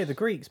 gods? Yeah, the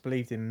Greeks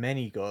believed in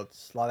many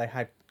gods. Like, they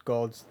had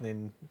gods,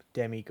 then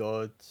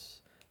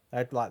demigods. They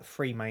had, like,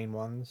 three main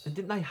ones. And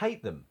didn't they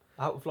hate them?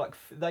 Out of like,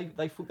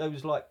 they thought they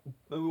was like,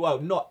 well,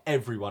 not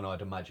everyone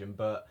I'd imagine,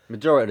 but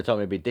Majority of the time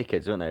they'd be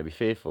dickheads, wouldn't they? They'd be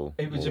fearful.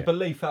 it was a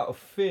belief out of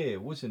fear,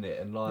 wasn't it?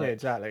 And like, Yeah,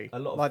 exactly. a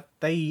lot of Like,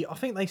 I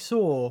think they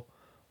saw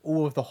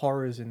all of the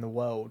horrors in the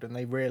world, and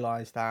they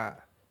realised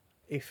that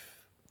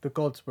if the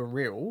gods were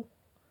real,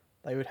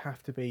 they would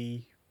have to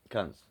be,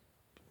 Cunts.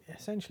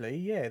 essentially,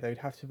 yeah, they'd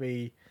have to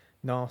be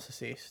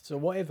narcissists or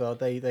whatever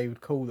they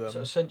would call them. So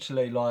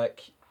essentially,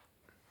 like,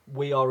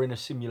 we are in a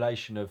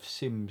simulation of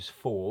Sims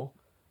 4,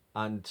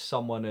 and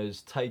someone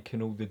has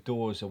taken all the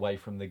doors away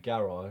from the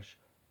garage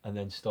and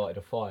then started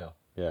a fire.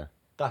 Yeah.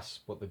 That's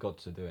what the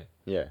gods are doing,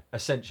 Yeah.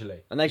 essentially.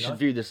 And they you should know?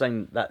 view the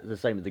same as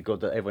the God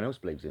that everyone else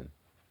believes in.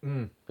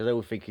 Mm. Because they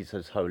all think he's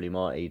says holy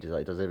mighty,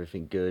 does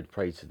everything good,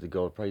 praise to the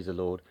God, praise the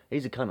Lord.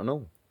 He's a cunt and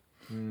all.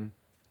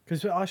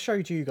 Because I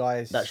showed you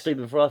guys... That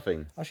Stephen Fry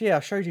thing. Actually, yeah,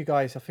 I showed you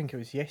guys, I think it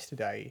was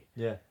yesterday,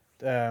 Yeah.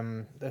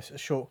 there's a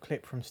short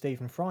clip from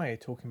Stephen Fry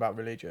talking about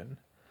religion.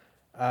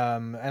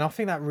 And I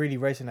think that really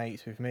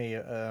resonates with me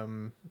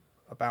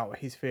about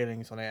his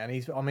feelings on it.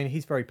 And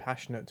he's very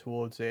passionate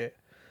towards it.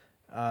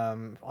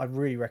 I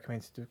really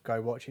recommend to go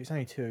watch it. It's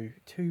only two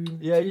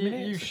Yeah, two you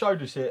minutes.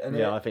 showed us it, and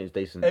Yeah, I think it's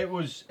decent. it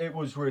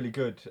was really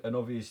good. And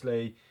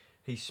obviously,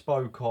 he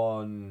spoke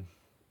on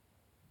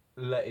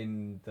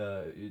letting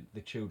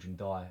the children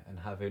die and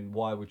having,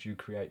 why would you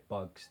create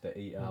bugs that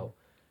eat out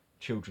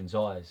children's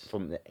eyes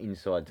From the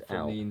inside from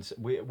out.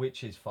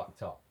 which is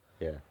fucked up.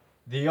 Yeah.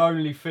 The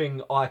only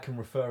thing I can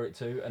refer it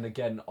to, and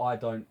again, I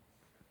don't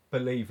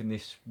believe in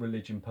this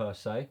religion per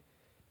se,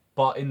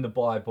 but in the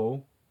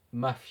Bible,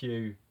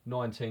 Matthew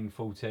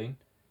 19:14,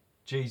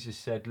 Jesus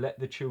said, "Let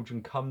the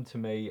children come to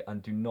me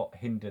and do not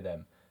hinder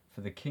them,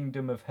 for the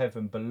kingdom of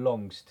heaven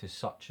belongs to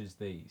such as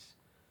these."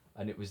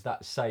 And it was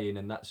that saying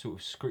and that sort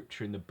of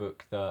scripture in the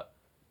book that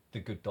the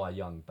good die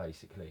young,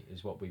 basically,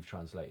 is what we've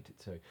translated it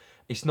to.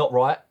 It's not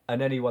right,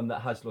 and anyone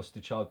that has lost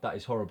a child, that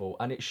is horrible.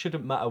 And it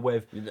shouldn't matter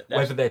whether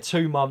they're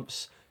 2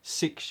 months,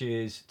 6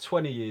 years,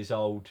 20 years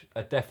old,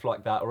 a death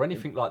like that, or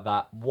anything like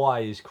that.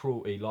 Why is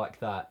cruelty like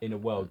that in a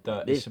world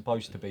that is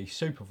supposed to be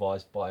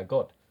supervised by a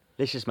god?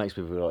 This just makes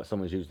me feel like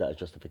someone's used that as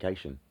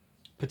justification.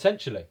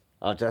 Potentially.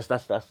 Oh, that's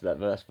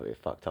pretty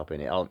fucked up,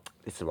 innit? Oh,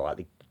 it's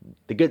alright.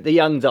 The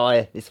young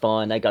die, it's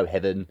fine. They go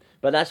heaven,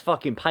 but that's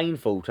fucking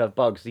painful to have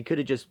bugs. He could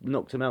have just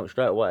knocked them out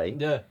straight away.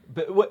 Yeah,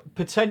 but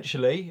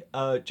potentially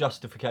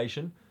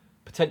justification,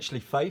 potentially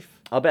faith.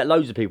 I bet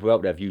loads of people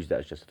out there have used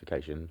that as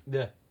justification.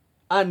 Yeah.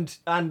 And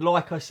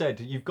like I said,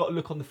 you've got to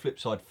look on the flip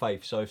side,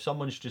 faith. So if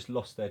someone's just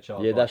lost their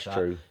child, Yeah, like that's that,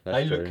 true. That's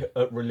they true. look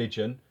at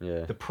religion.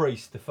 Yeah. The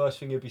priest, the first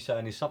thing he'll be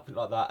saying is something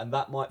like that, and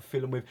that might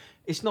fill them with.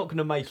 It's not going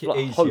to make It's it like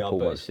easier, hope but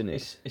almost, isn't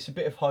it? it's a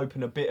bit of hope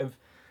and a bit of,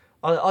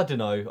 I don't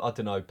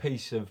know,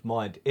 peace of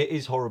mind. It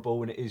is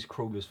horrible and it is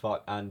cruel as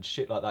fuck, and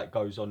shit like that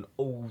goes on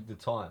all the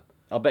time.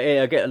 I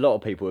bet I get a lot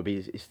of people.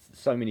 It's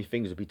so many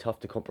things would be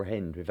tough to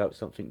comprehend without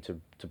something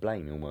to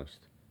blame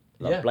almost.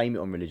 Like, Yeah. blame it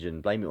on religion,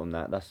 blame it on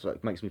that. That's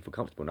what makes me feel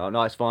comfortable.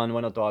 No, it's fine.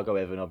 When I die, I go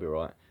heaven. I'll be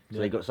right. So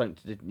Yeah. they got something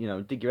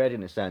to, dig your head in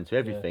the sand to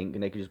everything,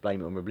 and they can just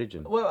blame it on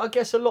religion. Well, I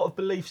guess a lot of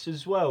beliefs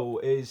as well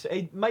is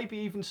maybe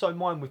even so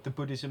mine with the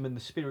Buddhism and the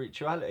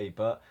spirituality,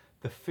 but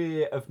the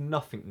fear of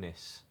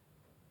nothingness.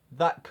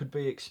 that could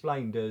be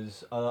explained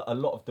as a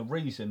lot of the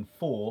reason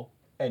for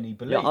any Yeah,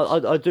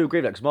 beliefs. I do agree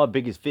with that because my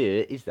biggest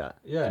fear is that.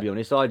 Yeah. To be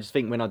honest, I just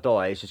think when I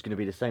die, it's just going to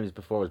be the same as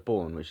before I was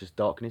born, which is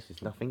darkness.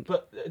 It's nothing.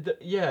 But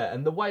yeah,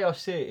 and the way I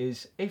see it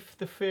is, if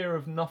the fear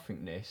of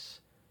nothingness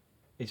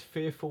is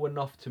fearful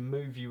enough to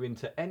move you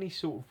into any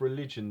sort of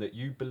religion that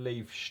you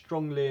believe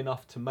strongly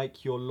enough to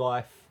make your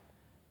life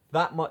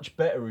that much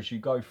better as you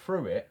go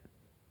through it,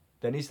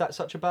 then is that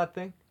such a bad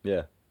thing?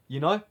 Yeah. You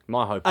know?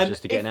 My hope is And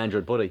just to get if- an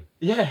android body.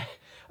 Yeah.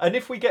 And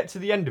if we get to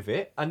the end of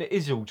it and it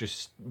is all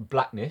just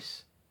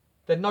blackness,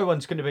 then no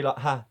one's going to be like,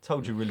 "Ha,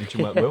 told you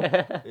religion weren't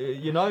real."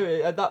 You know,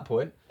 at that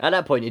point. At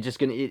that point, you're just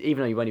going to,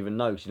 even though you won't even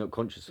know because you're not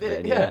conscious of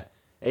it. Yeah. Anyway,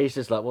 it's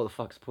just like, what the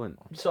fuck's the point?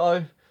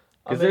 So.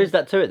 Because there is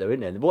that to it, though, isn't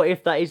there? What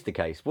if that is the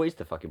case? What is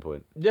the fucking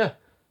point? Yeah.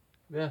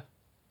 Yeah.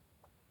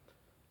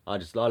 I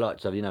like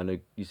to have,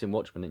 you've seen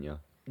Watchmen, didn't you?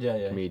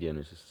 Yeah. Comedian,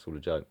 it's just sort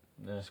of joke.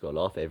 Yeah. Just got to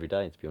laugh every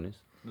day, to be honest.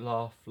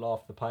 Laugh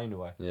the pain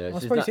away. Yeah, I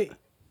it's suppose that...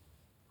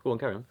 Go on,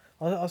 carry on.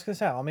 I was going to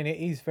say, I mean, it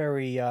is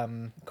very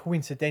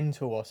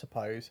coincidental, I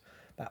suppose,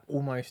 that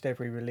almost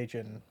every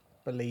religion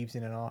believes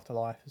in an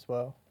afterlife as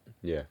well.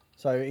 Yeah.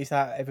 So is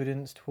that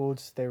evidence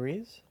towards there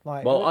is?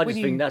 Like, Well, I when just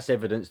you- think that's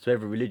evidence to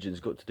every religion's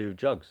got to do with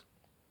drugs.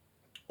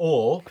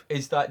 Or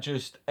is that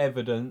just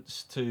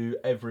evidence to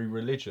every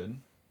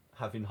religion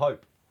having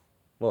hope?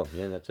 Well,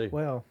 yeah, that too.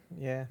 Well,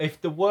 yeah.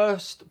 If the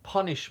worst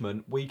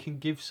punishment we can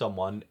give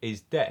someone is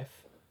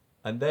death,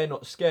 and they're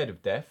not scared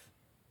of death,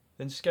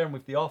 then scare them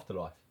with the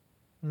afterlife.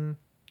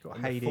 Got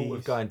And Hades. the thought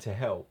of going to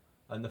hell,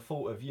 and the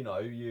thought of,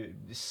 your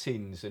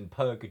sins and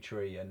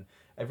purgatory and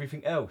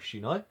everything else,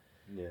 Yeah.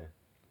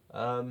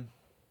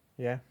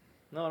 Yeah.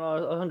 No, I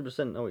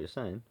 100% know what you're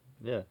saying.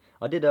 Yeah.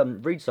 I did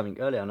read something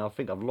earlier, and I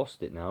think I've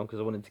lost it now because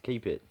I wanted to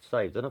keep it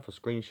saved. I don't know if I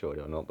screenshot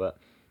it or not, but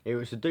it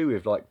was to do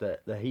with like the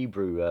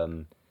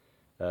Hebrew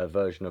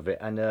version of it,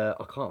 and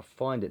I can't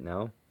find it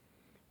now.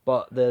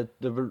 But the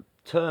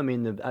term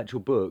in the actual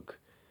book,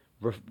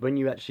 when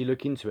you actually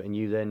look into it and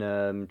you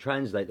then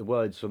translate the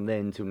words from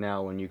then till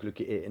now, and you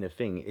look at it in a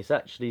thing, it's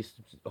actually,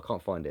 I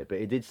can't find it, but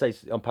it did say,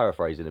 I'm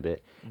paraphrasing a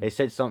bit, it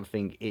said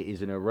something, it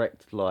is an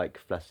erect like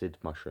flaccid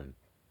mushroom.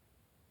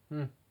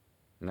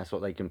 And that's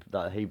what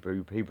that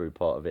Hebrew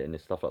part of it and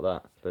stuff like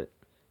that, but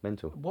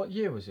mental. What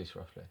year was this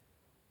roughly?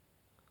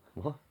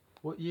 What?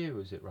 What year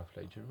was it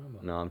roughly? Do you remember?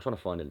 No, I'm trying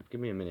to find it. Give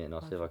me a minute and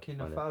I'll see if I Fucking can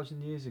find it.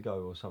 1,000 years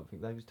ago or something,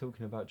 they was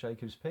talking about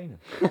Jacob's penis.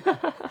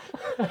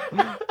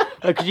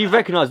 Because you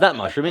recognise that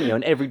mushroom, didn't you,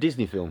 in every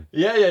Disney film?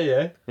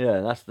 Yeah.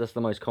 Yeah, that's the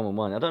most common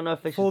one. I don't know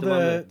if this For is the one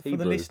the with for the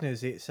Hebrew.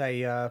 listeners, it's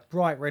a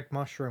bright red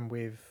mushroom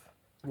with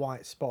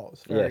white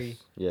spots. Very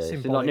It's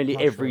in symbolic like nearly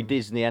every mushroom.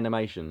 Disney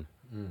animation.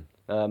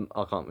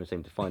 I can't really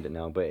seem to find it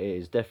now, but it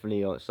is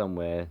definitely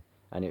somewhere,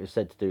 and it was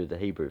said to do with the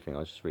Hebrew thing. I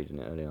was just reading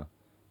it earlier.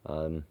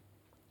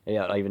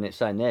 Yeah, even it's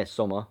saying there,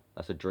 Soma,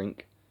 that's a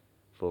drink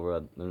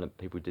for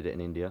people who did it in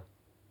India.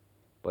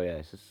 But yeah,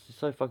 it's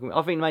so fucking.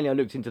 I think mainly I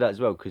looked into that as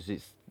well because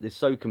it's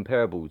so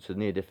comparable to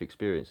near-death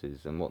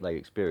experiences and what they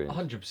experience.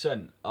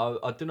 100%.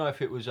 I don't know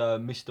if it was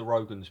Mr.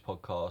 Rogan's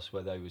podcast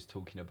where they was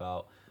talking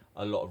about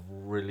a lot of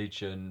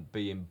religion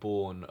being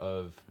born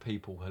of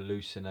people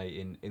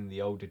hallucinating in the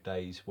older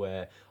days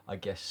where I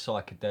guess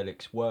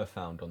psychedelics were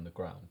found on the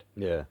ground.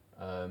 Yeah.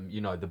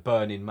 The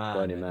Burning Man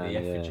Burning and Man, the yeah.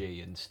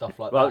 effigy and stuff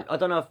like Well, that. I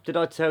don't know. Did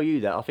I tell you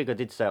that? I think I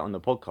did say it on the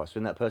podcast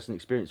when that person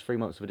experienced 3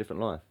 months of a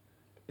different life.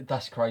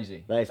 That's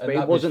crazy. But And it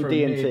that was wasn't from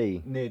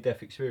DMT.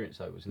 Near-death experience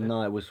though, wasn't it?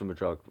 No, it was from a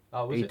drug.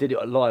 Oh, was he it? did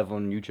it live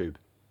on YouTube.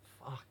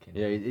 Fucking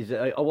Yeah,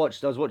 hell. I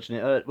was watching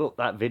it. Well,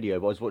 that video,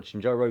 but I was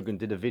watching Joe Rogan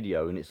did a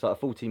video, and it's like a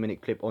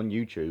 14-minute clip on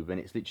YouTube, and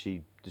it's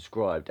literally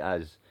described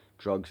as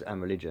drugs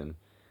and religion,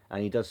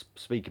 and he does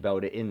speak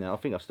about it in there. I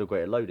think I've still got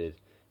it loaded.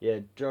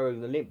 Yeah, Joe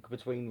Rogan, the link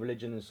between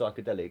religion and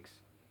psychedelics,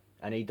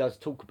 and he does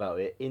talk about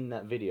it in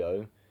that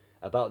video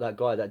about that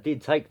guy that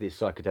did take this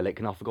psychedelic,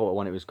 and I forgot what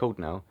one it was called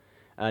now,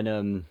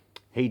 and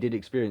he did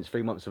experience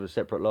 3 months of a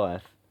separate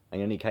life,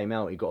 and then he came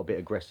out, he got a bit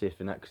aggressive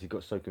and that because he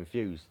got so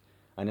confused.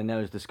 And then they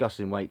was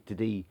discussing, wait, did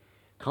he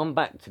come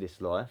back to this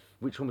life?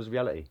 Which one was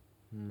reality?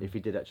 If he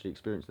did actually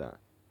experience that.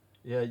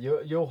 Yeah,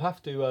 you'll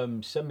have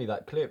to send me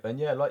that clip. And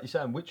yeah, like you're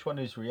saying, which one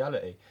is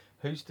reality?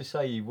 Who's to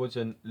say he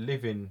wasn't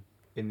living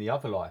in the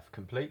other life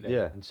completely?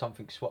 Yeah. And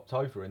something swapped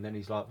over, and then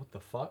he's like, "What the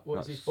fuck? What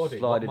Like, is his body?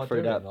 What slided am I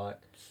through doing?" that Like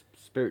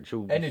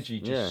Spiritual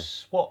energy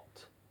just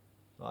swapped,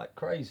 like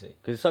crazy.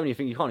 Because there's so many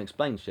things you can't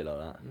explain shit like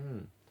that.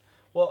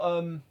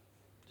 Well,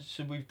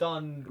 so we've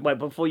done. Wait,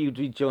 before you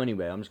do go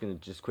anywhere, I'm just going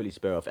to just quickly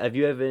spare off. Have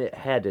you ever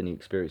had any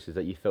experiences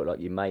that you felt like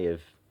you may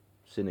have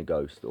seen a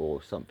ghost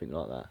or something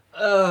like that?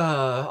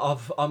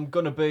 I'm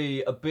gonna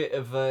be a bit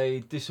of a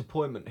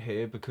disappointment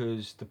here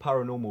because the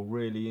paranormal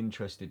really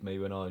interested me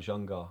when I was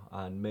younger,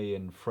 and me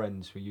and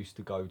friends we used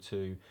to go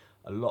to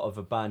a lot of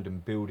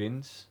abandoned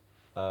buildings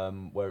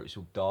where it's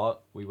all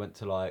dark. We went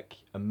to like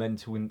a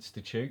mental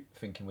institute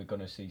thinking we're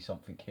gonna see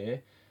something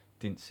here.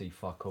 Didn't see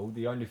fuck all.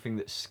 The only thing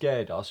that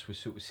scared us was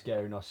sort of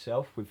scaring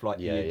ourselves with like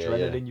Yeah, the yeah,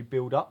 adrenaline yeah. you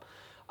build up.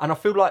 And I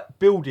feel like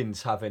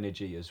buildings have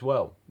energy as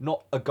well.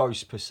 Not a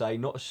ghost per se,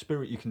 not a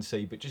spirit you can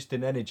see, but just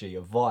an energy,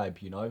 a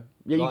vibe, you know?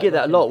 Yeah, you Like- get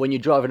that a like lot when you're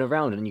driving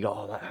around and you go,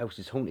 oh, that house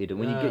is haunted. And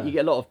when Yeah. you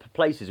get a lot of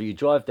places where you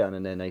drive down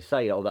and then they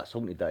say, oh, that's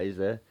haunted, that is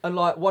there. And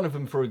like one of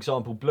them, for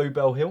example,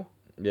 Bluebell Hill.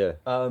 Yeah.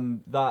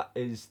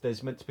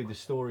 There's meant to be the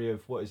story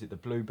of, what is it, the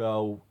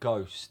Bluebell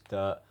ghost,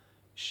 that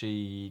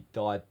she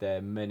died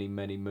there many,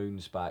 many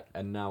moons back.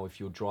 And now if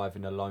you're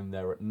driving alone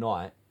there at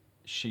night,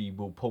 she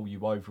will pull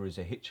you over as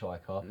a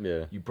hitchhiker.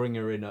 Yeah. You bring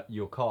her in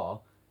your car,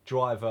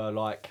 drive her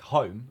like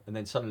home, and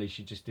then suddenly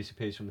she just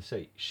disappears from the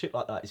seat. Shit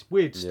like that. It's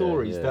weird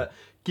stories yeah. that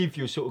give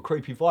you a sort of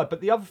creepy vibe.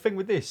 But the other thing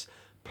with this,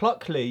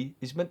 Pluckley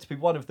is meant to be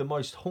one of the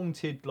most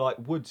haunted like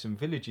woods and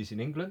villages in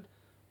England.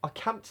 I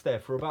camped there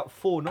for about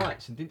 4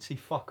 nights and didn't see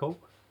fuck all.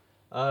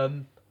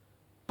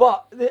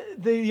 But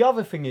the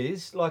other thing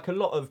is, like a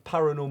lot of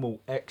paranormal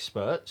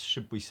experts,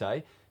 should we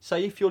say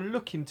if you're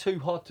looking too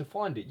hard to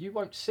find it, you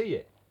won't see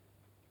it.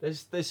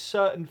 There's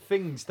certain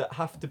things that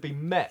have to be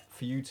met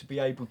for you to be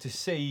able to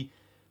see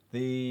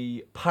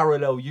the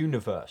parallel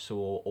universe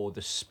or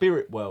the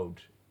spirit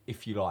world,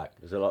 if you like.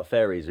 Is it like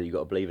fairies where you got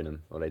to believe in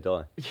them or they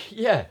die?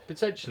 Yeah,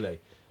 potentially.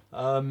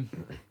 I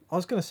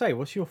was going to say,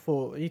 what's your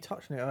thought? You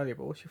touched on it earlier,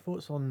 but what's your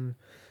thoughts on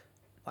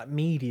like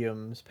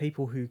mediums,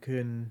 people who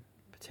can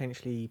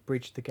potentially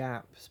bridge the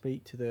gap,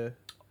 speak to the...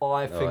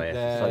 I think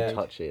they're so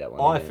touchy, that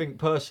one. I isn't it? think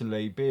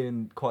personally,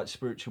 being quite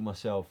spiritual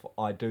myself,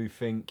 I do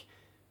think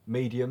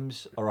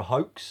mediums are a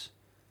hoax.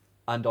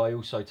 And I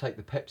also take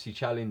the Pepsi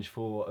challenge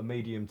for a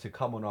medium to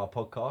come on our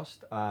podcast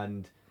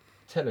and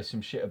tell us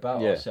some shit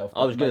about ourselves.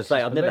 I was going to makes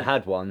say us I've never believe.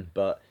 had one,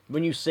 but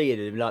when you see it,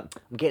 you're like,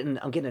 I'm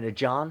getting a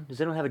John. Does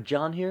anyone have a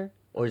John here,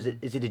 or is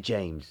it a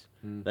James?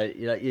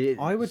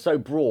 I would- It's so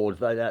broad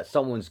that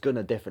someone's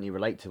gonna definitely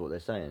relate to what they're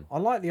saying. I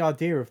like the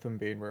idea of them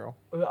being real.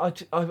 I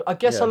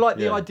guess Yeah, I like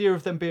the yeah. idea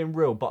of them being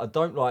real, but I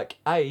don't like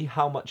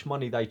how much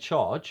money they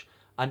charge,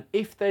 and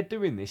if they're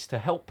doing this to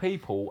help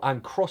people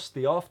and cross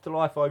the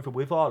afterlife over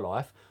with our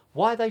life,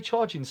 why are they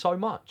charging so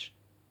much?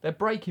 They're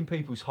breaking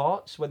people's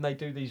hearts when they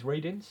do these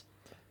readings.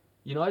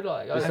 You know,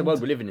 like It's the world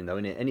we're living in, though,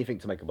 isn't it? Anything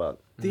to make a buck.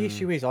 The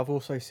issue is, I've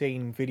also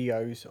seen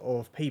videos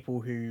of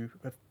people who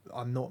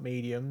are not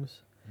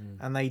mediums,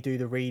 and they do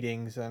the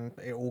readings, and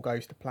it all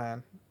goes to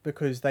plan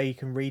because they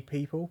can read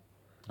people.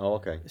 Oh,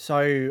 okay.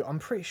 So I'm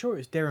pretty sure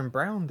it's Darren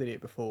Brown did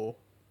it before.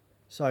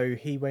 So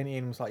he went in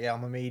and was like, yeah,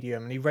 I'm a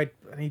medium. And he read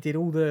and he did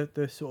all the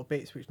sort of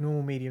bits which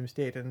normal mediums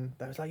did. And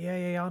they was like,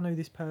 yeah, I know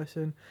this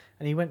person.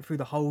 And he went through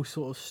the whole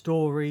sort of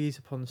stories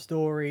upon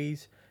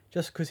stories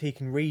just because he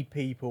can read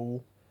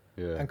people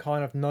Yeah. and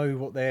kind of know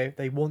what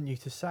they want you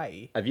to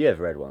say. Have you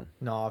ever read one?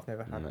 No, I've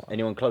never had one.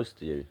 Anyone close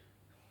to you?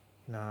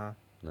 Nah.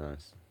 No.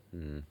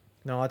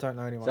 No, I don't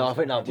know anyone. So I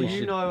think that do we you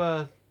should.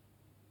 know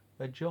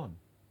a John?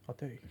 I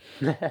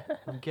do.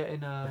 I'm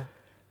getting a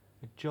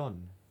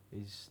John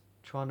is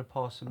trying to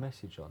pass a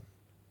message on.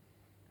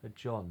 A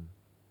John.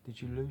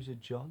 Did you lose a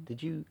John?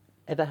 Did you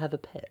ever have a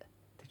pet?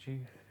 Did you?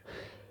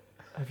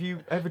 Have you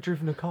ever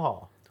driven a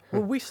car?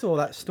 Well, we saw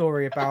that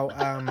story about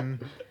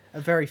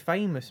a very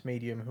famous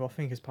medium who I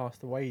think has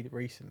passed away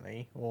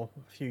recently, or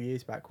a few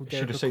years back, called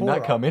Derek Should have seen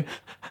that coming.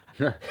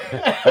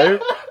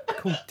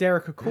 Called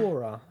Derek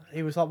Acora.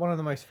 He was like one of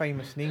the most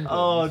famous in England.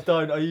 Oh,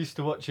 don't! I used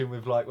to watch him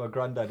with like my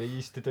granddad. He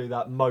used to do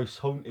that Most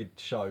Haunted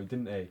show,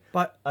 didn't he?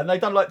 But And they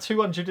done like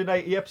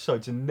 280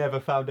 episodes and never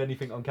found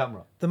anything on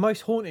camera. the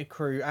Most Haunted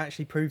crew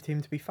actually proved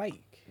him to be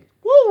fake.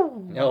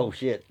 Woo! Oh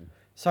shit.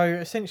 So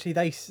essentially,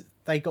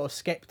 they got a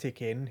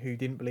skeptic in who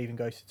didn't believe in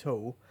ghosts at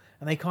all,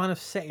 and they kind of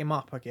set him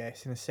up, I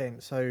guess, in a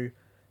sense. So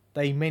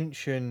they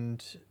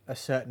mentioned a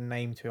certain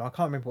name to him. I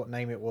can't remember what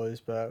name it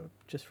was, but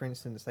just for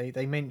instance,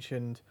 they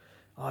mentioned,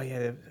 oh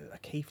yeah,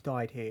 Keith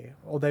died here,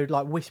 or they would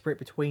like whisper it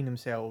between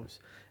themselves,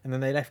 and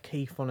then they left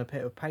Keith on a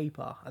bit of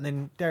paper, and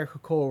then Derek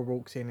Acora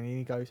walks in and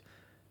he goes,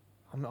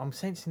 I'm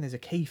sensing there's a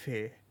Keith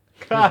here.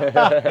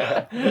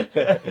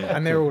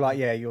 And they're all like,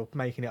 yeah, you're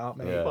making it up,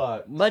 mate. Yeah.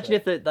 But- Imagine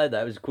if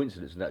that was a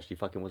coincidence and actually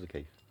fucking was a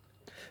Keith.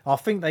 I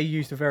think they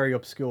used a very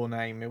obscure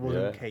name. It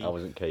wasn't Keith. I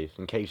wasn't Keith.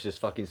 And Keith's just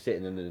fucking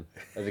sitting in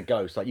as a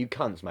ghost. Like, you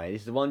cunts, mate.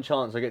 This is the one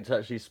chance I get to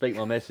actually speak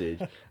my message,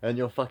 and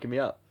you're fucking me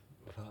up.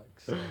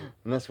 And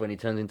that's when he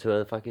turns into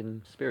a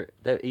fucking spirit.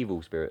 They're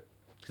evil spirit.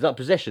 It's like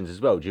possessions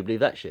as well. Do you believe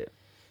that shit?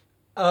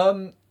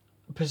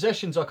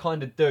 Possessions I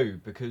kind of do,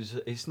 because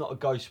it's not a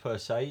ghost per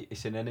se,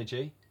 it's an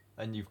energy,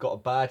 and you've got a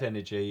bad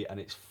energy and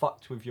it's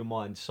fucked with your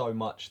mind so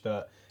much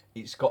that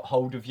it's got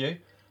hold of you.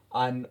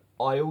 And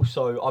I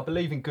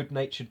believe in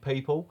good-natured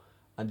people,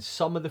 and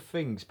some of the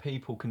things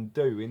people can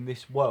do in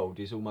this world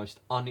is almost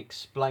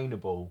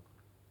unexplainable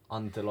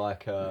under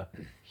like a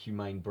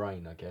humane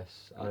brain, I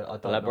guess. I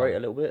don't Elaborate know.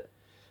 a little bit.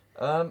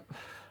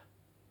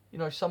 You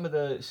know, some of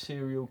the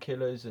serial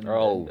killers and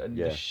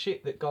yeah. the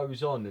shit that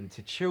goes on, and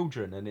to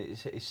children, and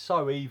it's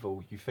so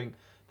evil. You think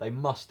they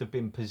must have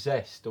been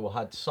possessed or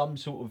had some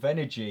sort of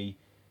energy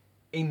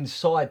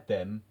inside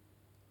them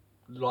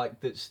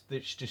that's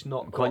just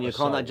not. Can't got a that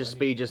soul. just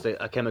be just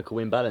a chemical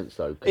imbalance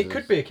though? 'Cause It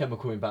could be a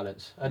chemical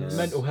imbalance, and Yes.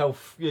 mental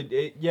health.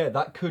 Yeah,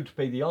 that could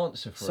be the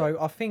answer for it.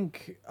 So I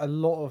think a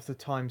lot of the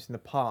times in the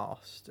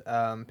past,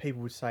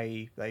 people would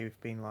say they've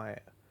been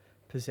like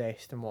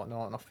possessed and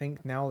whatnot, and I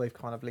think now they've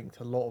kind of linked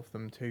a lot of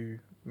them to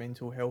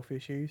mental health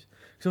issues.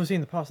 Because obviously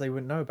in the past they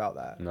wouldn't know about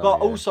that. No, But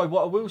yeah. also,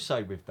 what I will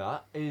say with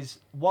that is,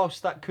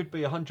 whilst that could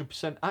be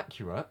 100%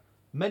 accurate,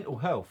 mental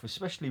health,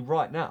 especially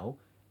right now,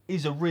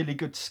 is a really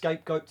good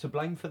scapegoat to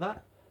blame for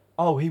that.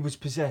 Oh, he was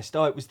possessed.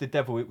 Oh, it was the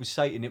devil. It was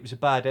Satan. It was a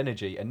bad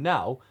energy. And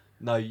now,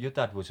 no, your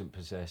dad wasn't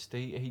possessed.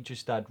 He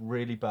just had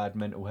really bad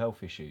mental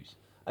health issues.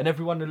 And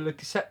everyone will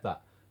accept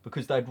that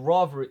because they'd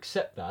rather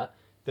accept that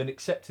than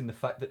accepting the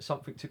fact that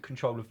something took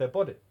control of their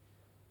body.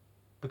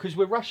 Because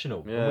we're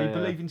rational Yeah, and we yeah.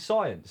 believe in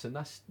science, and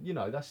that's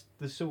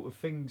the sort of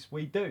things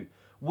we do.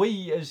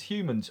 We as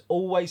humans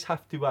always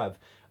have to have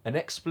an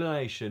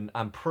explanation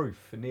and proof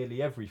for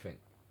nearly everything.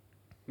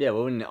 Yeah,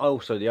 well, and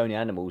also the only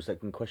animals that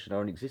can question our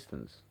own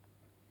existence.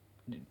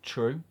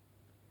 True.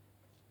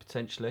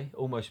 Potentially,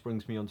 almost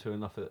brings me on to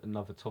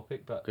another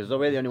topic, but Because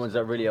we're the only ones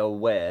that really are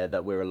aware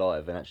that we're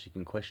alive and actually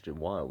can question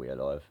why are we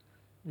alive.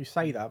 You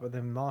say that, but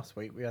then last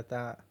week we had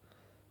that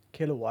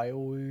killer whale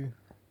who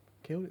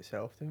killed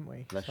itself, didn't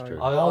we? That's so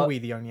true. Are we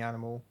the only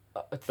animal?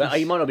 But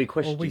he might not be Or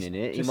questioning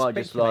it. He might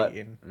just like,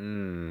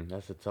 speculating?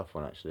 that's a tough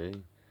one actually.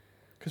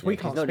 Because Yeah, we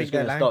 'cause can't he's not speak just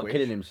their going to start language.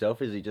 killing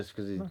himself, is he? Just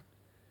because he. No.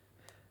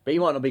 But he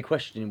might not be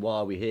questioning why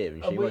are we here,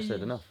 and she might have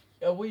said enough.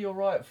 Are we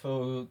alright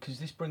for? Because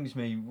this brings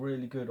me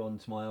really good on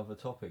to my other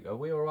topic. Are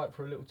we alright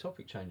for a little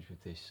topic change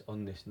with this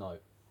on this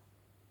note?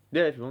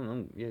 Yeah, if you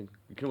want, yeah, you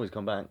can always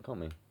come back,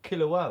 can't we?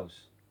 Killer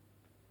whales.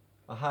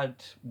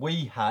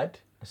 We had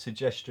a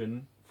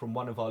suggestion from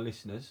one of our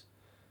listeners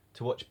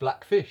to watch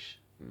Blackfish.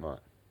 Right.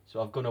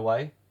 So I've gone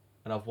away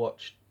and I've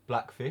watched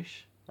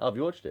Blackfish. Oh, have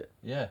you watched it?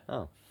 Yeah.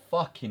 Oh.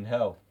 Fucking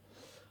hell.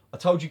 I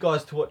told you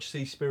guys to watch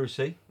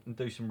Seaspiracy and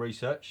do some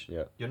research.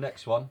 Yeah. Your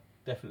next one,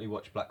 definitely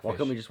watch Blackfish. Why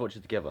can't we just watch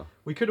it together?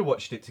 We could have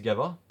watched it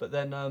together, but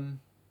then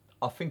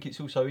I think it's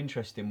also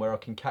interesting where I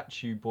can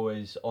catch you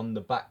boys on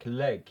the back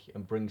leg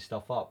and bring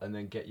stuff up and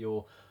then get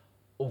your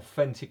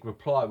authentic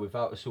reply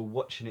without us all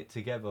watching it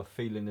together,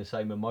 feeling the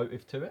same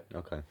emotive to it.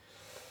 Okay.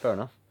 Fair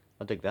enough.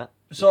 I dig that.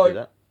 So- Let's do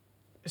that.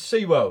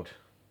 SeaWorld.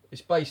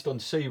 It's based on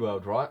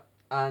SeaWorld, right?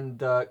 And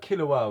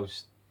killer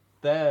whales,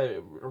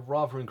 they're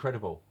rather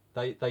incredible.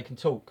 They can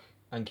talk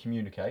and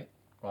communicate,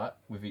 right,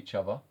 with each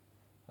other.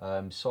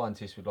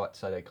 Scientists would like to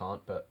say they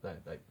can't, but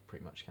they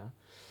pretty much can.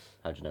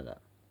 How'd you know that?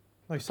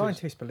 No,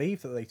 scientists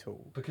believe that they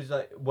talk. Because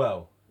They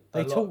a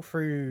lot- talk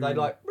through. They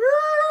like...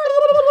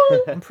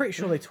 I'm pretty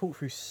sure they talk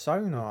through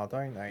sonar,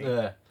 don't they?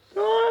 Yeah.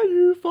 Can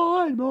you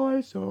find my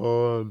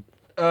son?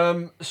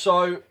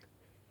 So...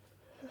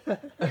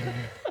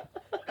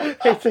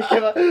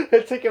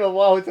 it took him a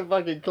while to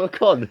fucking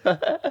clock on.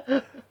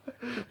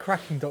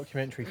 Cracking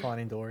documentary,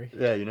 Finding Dory.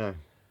 Yeah, you know.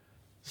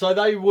 So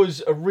they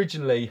was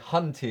originally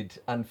hunted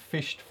and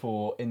fished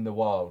for in the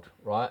wild,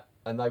 right?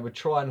 And they would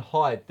try and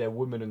hide their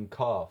women and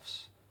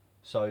calves.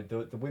 So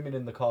the women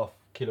and the calf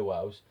killer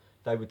whales,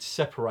 they would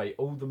separate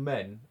all the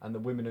men and the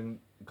women and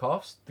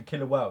calves. The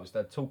killer whales,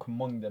 they'd talk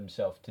among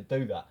themselves to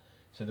do that.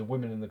 So the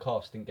women and the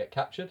calves didn't get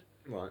captured.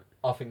 Right.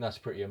 I think that's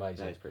pretty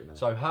amazing. That is pretty amazing.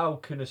 So how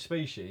can a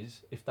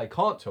species, if they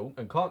can't talk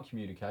and can't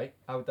communicate,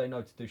 how would they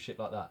know to do shit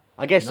like that?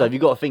 I guess You so. know? If you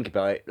got to think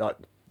about it, like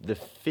the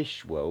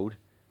fish world,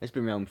 it's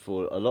been around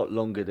for a lot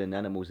longer than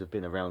animals have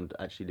been around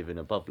actually living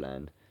above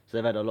land. So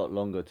they've had a lot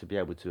longer to be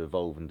able to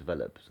evolve and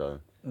develop. So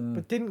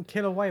But didn't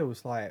killer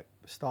whales like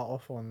start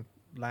off on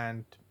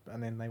land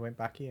and then they went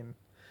back in?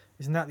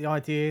 Isn't that the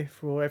idea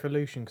for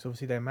evolution? Because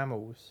obviously they're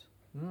mammals.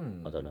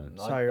 I don't know.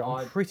 So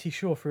I'm pretty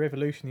sure for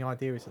evolution the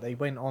idea is that they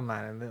went on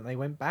land and then they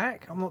went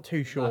back. I'm not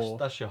too sure.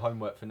 That's your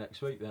homework for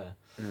next week there.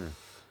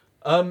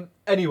 Mm.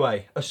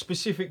 Anyway, a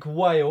specific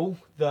whale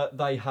that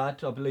they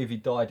had, I believe he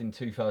died in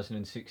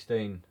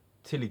 2016,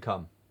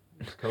 Tillicum,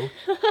 it's called.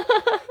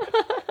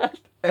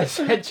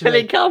 Till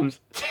he comes.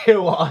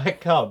 Till I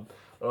come.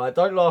 Alright,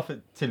 don't laugh at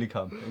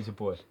Tillicum, he's a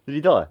boy. Did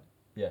he die?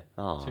 Yeah,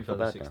 Oh, I feel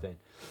bad now. 2016.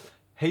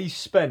 He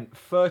spent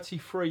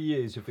 33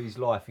 years of his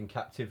life in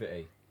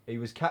captivity. He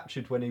was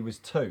captured when he was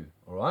 2,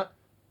 alright?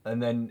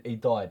 And then he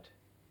died,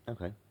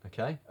 Okay.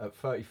 okay, at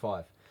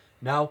 35.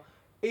 Now,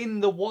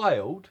 in the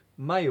wild,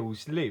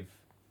 males live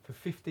for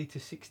 50 to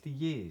 60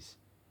 years.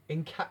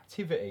 In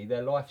captivity,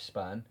 their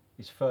lifespan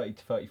is 30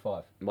 to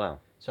 35. Wow.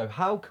 So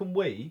how can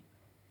we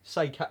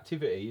say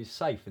captivity is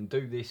safe and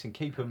do this and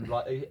keep them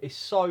like... It's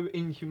so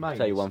inhumane.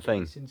 Tell you one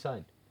thing. It's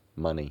insane.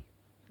 Money.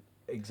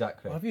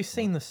 Exactly. Have you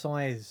seen the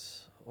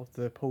size of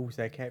the pools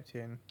they're kept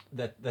in?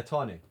 They're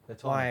tiny. They're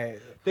tiny.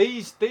 Like,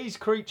 These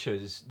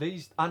creatures,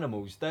 these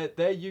animals,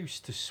 they're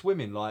used to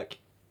swimming like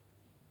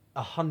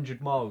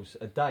 100 miles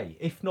a day,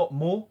 if not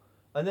more.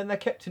 And then they're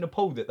kept in a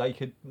pool that they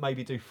could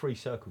maybe do 3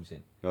 circles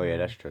in. Oh yeah,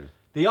 that's true.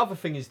 The other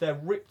thing is they're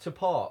ripped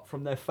apart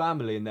from their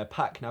family and their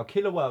pack. Now,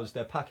 killer whales,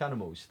 they're pack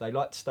animals. They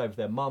like to stay with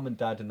their mum and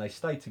dad and they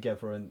stay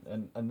together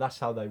and that's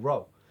how they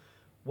roll.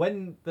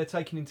 When they're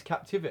taken into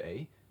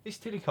captivity, This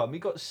Tillicum, he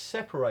got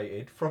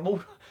separated from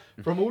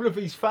all of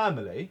his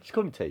family. Just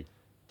call him T.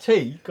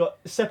 T got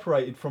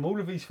separated from all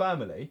of his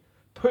family,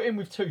 put in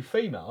with 2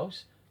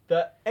 females,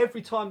 that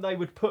every time they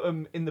would put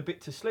him in the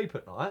bit to sleep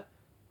at night,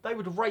 they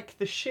would rake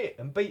the shit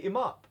and beat him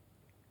up.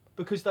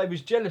 Because they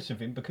was jealous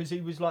of him, because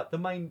he was like the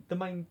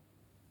main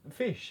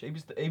fish. He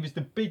was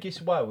the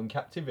biggest whale in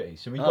captivity,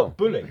 so he got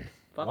bullied.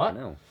 Fucking Right?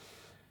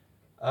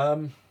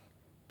 hell.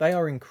 They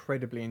are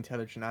incredibly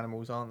intelligent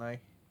animals, aren't they?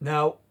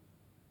 Now,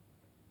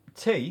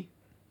 T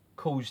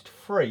caused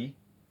 3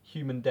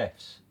 human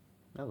deaths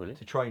Oh, really?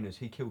 to trainers.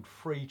 He killed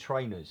 3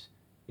 trainers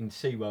in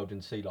SeaWorld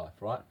and Sea Life,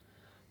 right?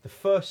 The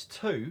first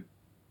 2,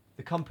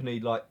 the company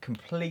like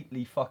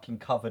completely fucking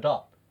covered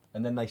up,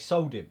 and then they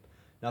sold him.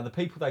 Now, the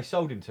people they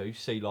sold him to,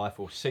 Sea Life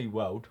or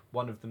SeaWorld,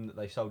 one of them that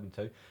they sold him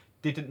to,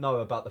 didn't know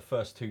about the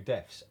first 2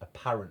 deaths,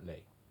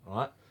 apparently,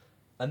 right?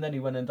 And then he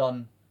went and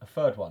done a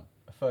third one,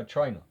 a third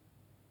trainer.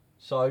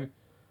 So,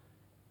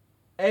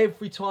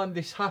 every time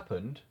this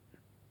happened,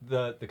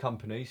 the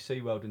company,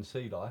 SeaWorld and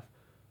Sea Life,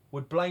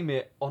 would blame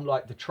it on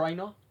like the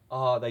trainer.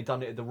 They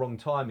done it at the wrong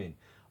timing.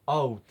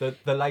 The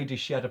lady,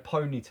 she had a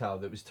ponytail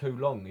that was too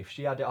long. If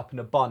she had it up in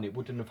a bun, it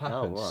wouldn't have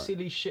happened. right.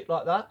 Silly shit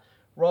like that.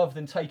 Rather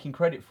than taking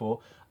credit for,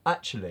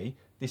 actually,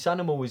 this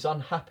animal is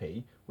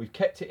unhappy. We've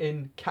kept it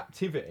in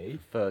captivity.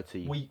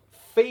 30. We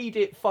feed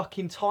it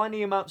fucking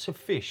tiny amounts of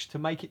fish to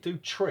make it do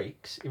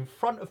tricks in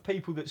front of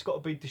people that's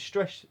got to be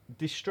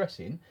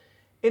distressing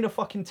in a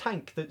fucking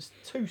tank that's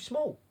too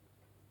small.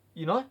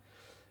 You know?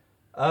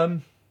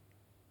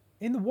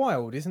 In the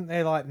wild, isn't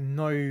there like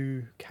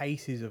no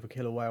cases of a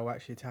killer whale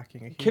actually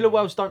attacking a human? Killer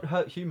whales don't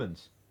hurt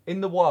humans.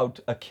 In the wild,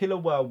 a killer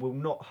whale will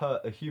not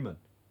hurt a human.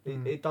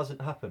 It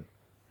doesn't happen.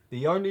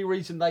 The only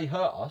reason they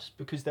hurt us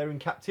because they're in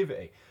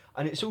captivity.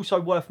 And it's also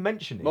worth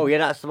mentioning. Well, yeah,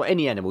 that's what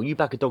any animal. You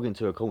back a dog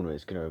into a corner,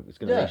 it's gonna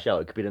Yeah. lash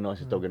out. It could be the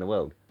nicest dog in the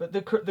world. But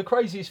the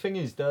craziest thing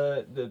is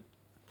the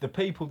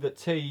people that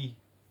T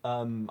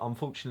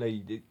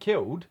unfortunately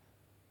killed,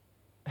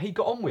 he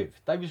got on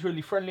with. They was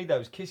really friendly. They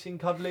was kissing,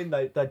 cuddling.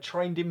 They'd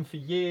trained him for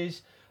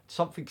years.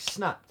 Something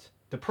snapped.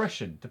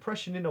 Depression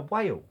in a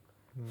whale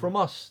from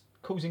us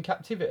causing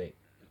captivity.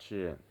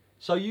 Shit.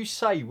 So you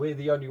say we're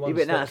the only ones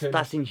Yeah, but that can...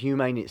 that's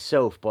inhumane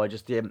itself by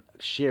just the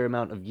sheer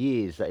amount of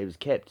years that it was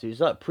kept. It was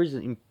like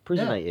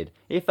imprisonated.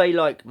 If they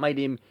like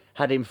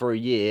had him for a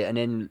year and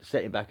then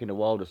set him back in the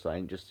wild or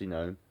something, just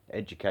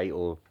educate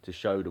or to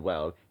show the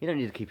world, you don't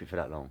need to keep it for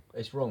that long.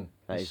 It's wrong.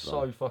 That It's is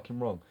so wrong. fucking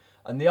wrong.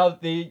 And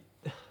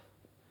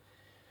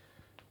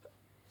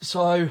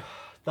so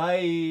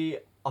they,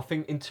 I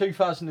think in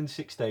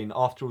 2016,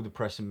 after all the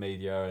press and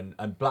media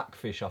and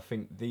Blackfish, I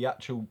think the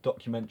actual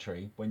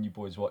documentary, when you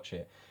boys watch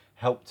it,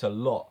 helped a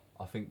lot,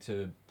 I think,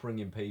 to bring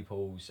in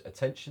people's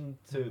attention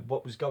to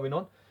what was going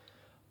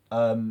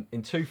on.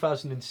 In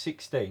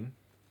 2016,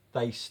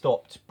 they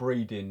stopped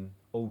breeding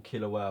all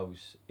killer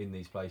whales in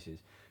these places.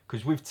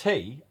 Because with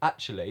T,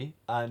 actually,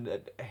 and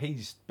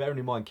he's, bearing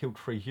in mind, killed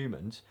 3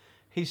 humans,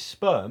 his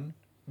sperm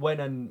went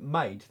and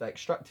made, they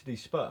extracted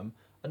his sperm,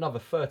 another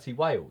 30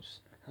 whales.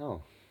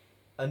 Oh.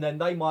 And then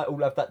they might all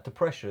have that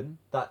depression,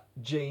 that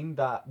gene,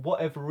 that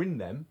whatever in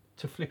them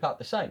to flip out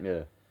the same.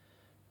 Yeah.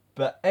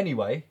 But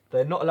anyway,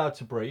 they're not allowed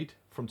to breed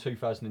from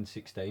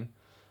 2016.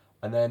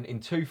 And then in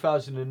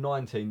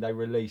 2019, they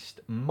released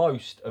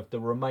most of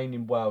the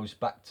remaining whales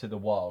back to the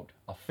wild.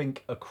 I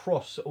think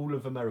across all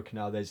of America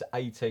now, there's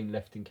 18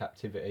 left in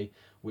captivity,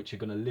 which are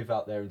going to live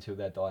out there until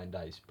their dying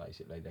days,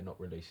 basically. They're not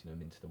releasing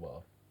them into the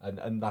wild.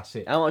 And that's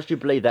it. How much do you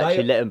believe they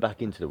actually let them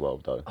back into the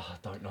world, though? Oh, I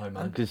don't know,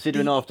 man.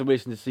 Considering after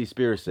listening to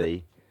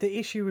Seaspiracy, The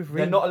issue with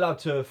They're not allowed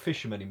to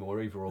fish them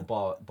anymore either, or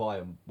buy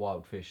them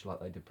wild fish like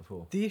they did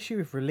before. the issue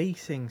with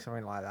releasing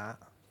something like that,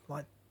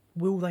 like,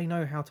 will they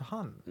know how to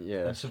hunt? yeah,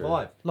 And that's true.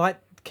 survive. Like,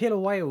 killer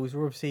whales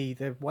are obviously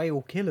the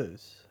whale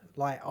killers.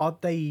 Like, are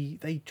they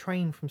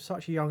train from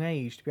such a young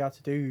age to be able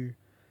to do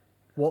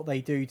what they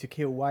do to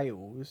kill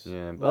whales?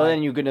 Yeah, but Like,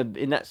 then you're gonna,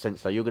 in that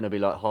sense, though, you're gonna be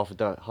like half a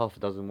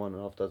dozen one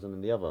and half a dozen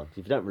in the other. If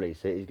you don't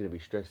release it, he's gonna be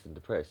stressed and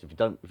depressed. If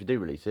you do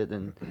release it,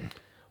 then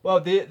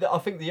Well, I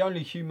think the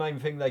only humane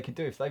thing they could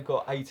do, if they've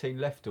got 18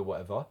 left or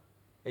whatever,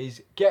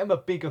 is get them a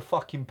bigger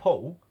fucking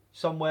pool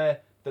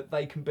somewhere that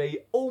they can be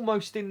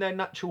almost in their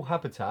natural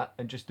habitat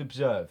and just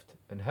observed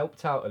and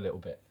helped out a little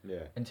bit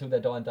until their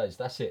dying days.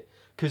 That's it.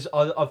 Because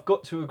I've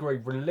got to agree,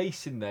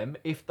 releasing them,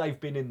 if they've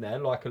been in there,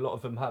 like a lot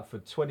of them have for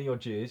 20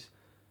 odd years,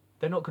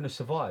 they're not going to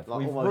survive. like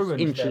We've almost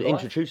ruined their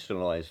life.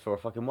 institutionalised for a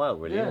fucking whale,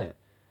 really, Yeah.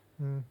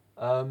 isn't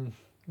it?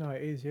 no,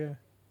 it is, yeah.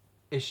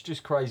 It's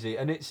just crazy.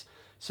 And it's,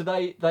 so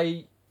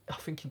they I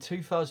think in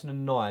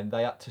 2009,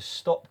 they had to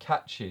stop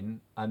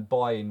catching and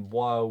buying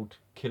wild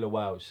killer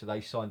whales. So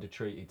they signed a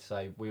treaty to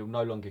say, we'll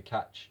no longer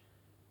catch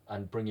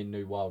and bring in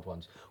new wild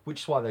ones.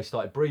 Which is why they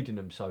started breeding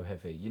them so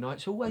heavy. You know,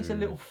 it's always a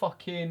little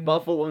fucking...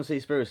 But I thought on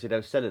Seaspiracy they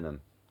were selling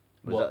them.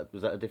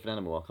 Was that a different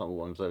animal? I can't remember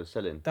what ones they were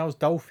selling. That was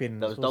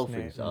dolphins. That was wasn't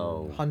dolphins. It?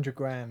 Oh. 100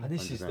 grand. And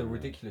this is the 100 grand,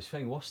 ridiculous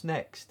thing. What's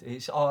next?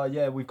 It's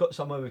we've got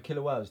somewhere with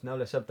killer whales. Now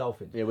let's have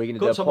dolphins. Yeah, we're going to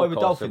Got do a somewhere with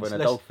podcast dolphins. when a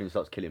Let's- dolphin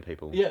starts killing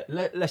people. Yeah,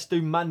 let's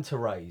do manta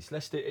rays.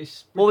 Let's do.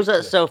 It's What was that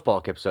ridiculous. South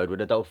Park episode where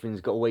the dolphins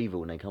got a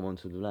evil when they come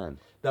onto the land?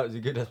 That was a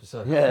good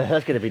episode. Yeah,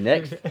 that's going to be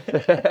next.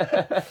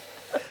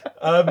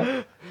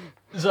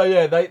 So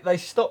yeah, they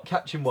stopped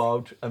catching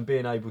wild and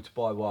being able to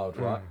buy wild,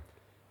 right?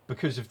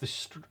 Because of the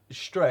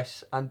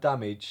stress and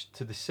damage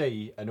to the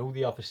sea and all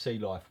the other sea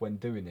life when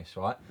doing this,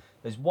 right?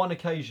 There's one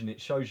occasion it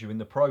shows you in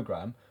the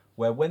program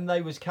where when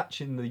they was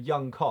catching the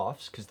young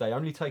calves, because they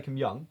only take them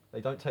young,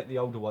 they don't take the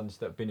older ones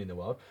that have been in the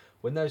wild.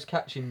 When they was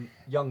catching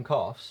young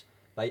calves,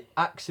 they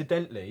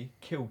accidentally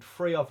killed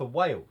 3 other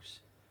whales.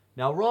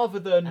 Now, rather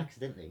than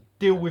Accidentally.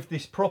 deal with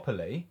this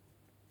properly,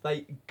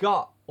 they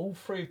gut all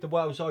 3 of the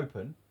whales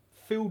open,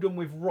 filled them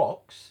with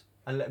rocks,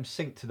 and let them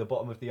sink to the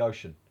bottom of the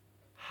ocean.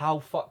 How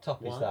fucked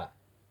up is What? that?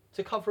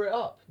 To cover it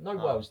up. No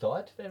Oh. whales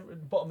died. They're at the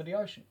bottom of the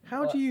ocean.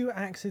 How do you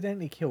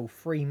accidentally kill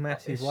 3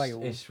 massive it's,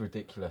 whales? It's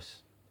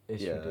ridiculous.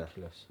 It's Yeah.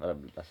 ridiculous.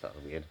 That's not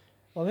weird.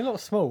 Well, they're not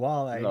small,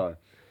 are they? No.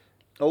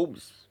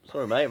 Oops.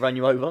 Sorry, mate. Ran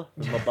you over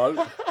with my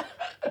boat.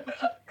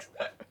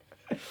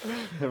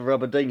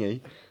 Rubber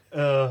dinghy.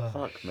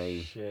 Fuck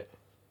me.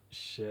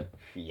 Shit.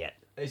 Yeah.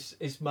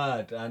 It's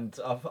mad, and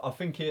I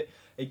think it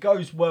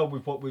goes well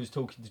with what we was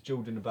talking to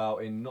Jordan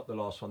about in not the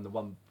last one, the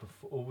one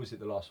before, or was it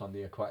the last one,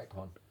 the aquatic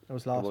one? It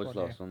was last It was one.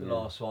 last yeah. one. The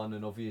last one,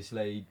 and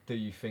obviously, do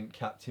you think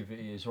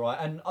captivity is right?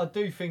 And I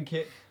do think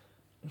it,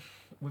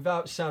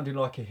 without sounding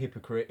like a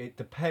hypocrite, it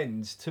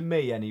depends, to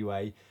me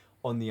anyway,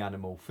 on the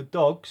animal. For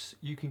dogs,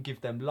 you can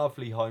give them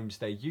lovely homes,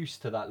 they're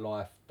used to that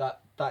life.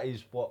 That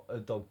is what a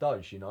dog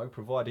does, you know,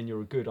 providing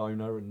you're a good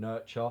owner and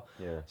nurture.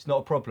 Yeah. It's not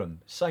a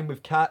problem. Same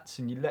with cats,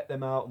 and you let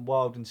them out and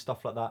wild and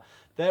stuff like that.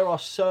 There are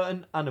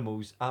certain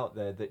animals out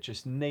there that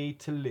just need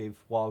to live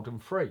wild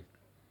and free.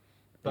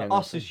 But Yeah,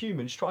 us as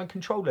humans try and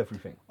control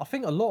everything. I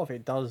think a lot of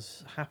it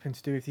does happen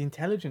to do with the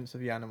intelligence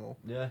of the animal.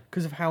 Yeah.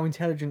 Because of how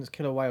intelligent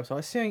killer whales are.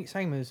 It's the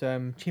same as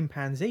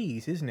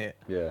chimpanzees, isn't it?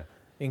 Yeah.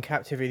 In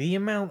captivity. The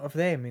amount of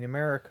them in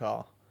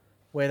America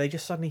where they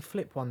just suddenly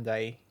flip one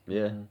day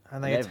Yeah.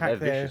 and they They're attack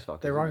vicious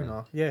fuckers, their aren't they?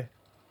 owner. Yeah.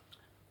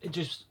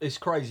 It's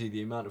crazy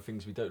the amount of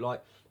things we do.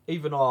 Like,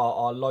 even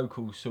our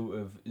local sort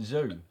of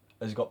zoo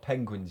has got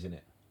penguins in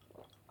it.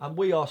 And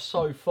we are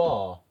so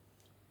far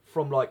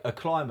from like a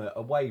climate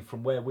away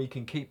from where we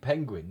can keep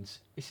penguins.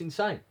 It's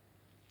insane.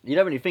 You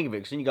don't really think of it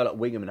because then you go like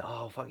Wingham and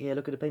oh fuck yeah,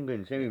 look at the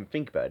penguins. You don't even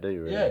think about it, do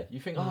you? Really? Yeah, you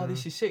think, oh,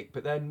 this is sick.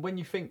 But then when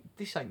you think,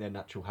 this ain't their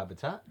natural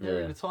habitat. They're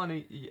Yeah. in a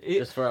tiny...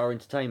 Just for our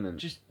entertainment.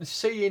 Just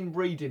seeing,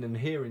 reading and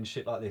hearing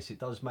shit like this, it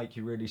does make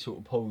you really sort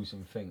of pause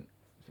and think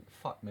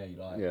fuck me,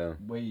 like, Yeah.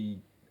 we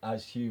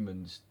as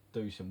humans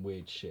do some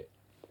weird shit.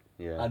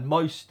 Yeah. And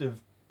most of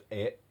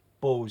it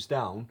boils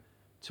down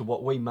to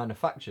what we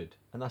manufactured,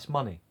 and that's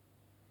money.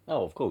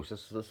 Oh, of course.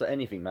 That's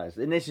anything matters,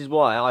 and this is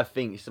why I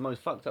think it's the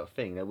most fucked up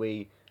thing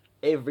that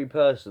every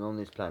person on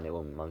this planet,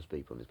 well, most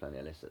people on this planet,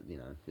 unless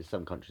there's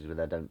some countries where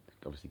they don't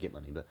obviously get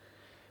money, but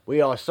we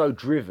are so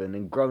driven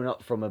and grown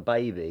up from a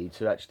baby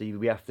to actually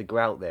we have to go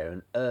out there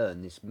and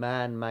earn this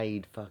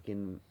man-made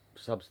fucking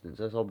substance,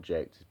 this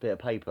object, this bit of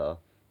paper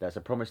that's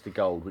a promise to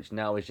gold, which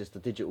now is just a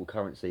digital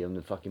currency on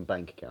the fucking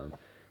bank account,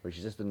 which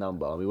is just a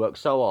number. And we work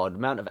so hard, the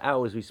amount of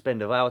hours we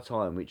spend of our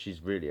time, which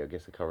is really, I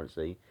guess, a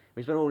currency.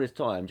 We spend all this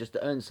time just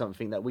to earn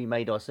something that we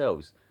made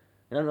ourselves.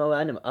 And no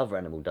other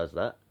animal does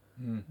that.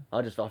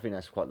 I think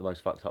that's quite the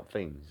most fucked up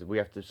thing. Is that we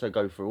have to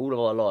go through all of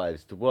our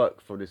lives to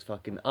work for this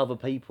fucking other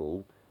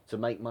people to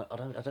make money.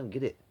 I don't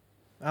get it.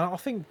 And I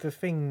think the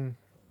thing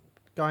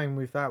going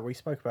with that, we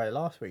spoke about it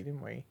last week,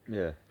 didn't we?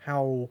 Yeah.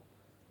 How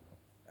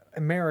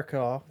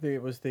America,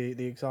 it was the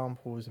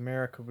example was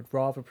America would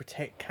rather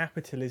protect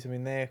capitalism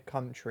in their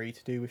country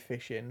to do with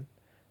fishing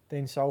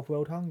than solve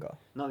world hunger.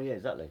 No, yeah,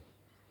 exactly.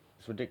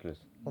 It's ridiculous.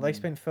 Well, they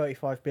spent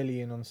 35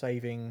 billion on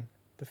saving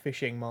the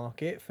fishing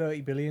market. 30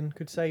 billion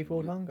could save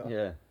world hunger.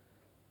 Yeah.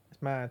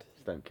 It's mad.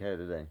 Just don't care,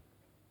 do they?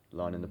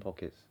 Line in the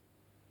pockets.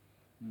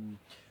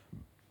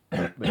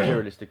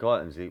 Materialistic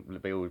items, it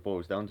always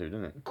boils down to,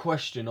 doesn't it?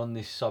 Question on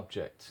this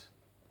subject.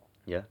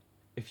 Yeah.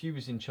 If you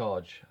was in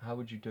charge, how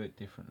would you do it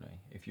differently?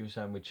 If you were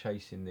saying we're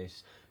chasing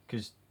this,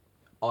 because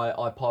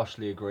I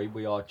partially agree,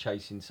 we are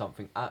chasing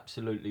something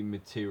absolutely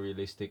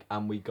materialistic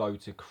and we go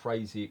to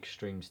crazy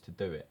extremes to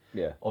do it.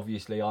 Yeah.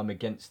 Obviously, I'm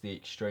against the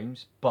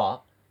extremes,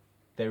 but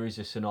there is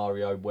a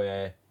scenario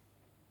where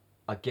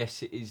I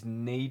guess it is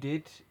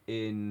needed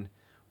in,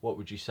 what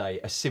would you say,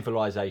 a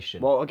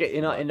civilization. Well, I get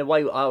in the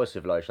way our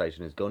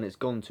civilization has gone, it's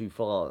gone too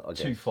far. I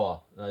guess. Too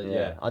far.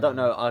 Yeah. I don't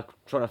know. I'm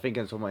trying to think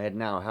on top of my head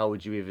now. How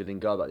would you even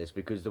go about this?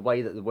 Because the way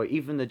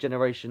even the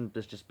generation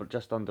that's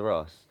just under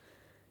us,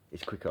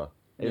 is quicker.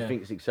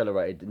 Everything's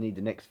accelerated. They need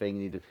the next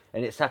thing.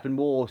 And it's happened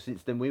more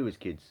since than we was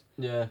kids.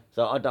 Yeah.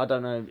 So I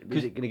don't know.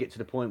 Is it going to get to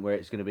the point where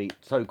it's going to be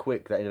so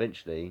quick that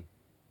eventually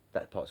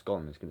that part's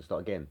gone? It's going to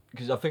start again.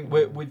 Because I think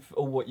with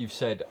all what you've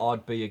said,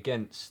 I'd be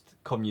against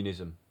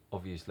communism.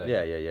 obviously.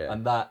 Yeah.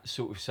 And that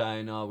sort of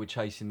saying, "Oh, we're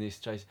chasing this,"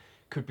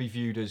 could be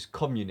viewed as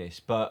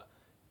communist. But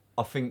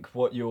I think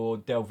what you're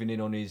delving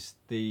in on is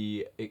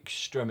the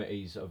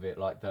extremities of it,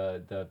 like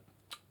the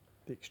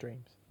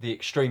extremes.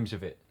 extremes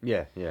of it.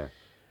 Yeah.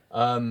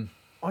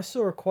 I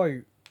saw a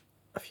quote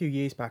a few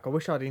years back. I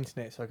wish I had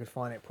internet so I could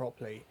find it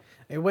properly.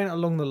 It went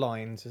along the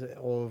lines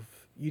of,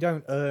 you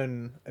don't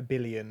earn a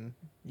billion,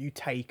 you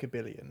take a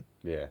billion.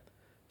 Yeah.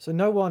 So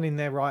no one in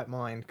their right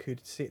mind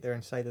could sit there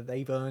and say that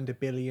they've earned £1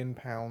 billion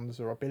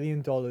or $1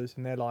 billion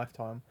in their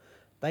lifetime.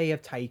 They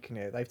have taken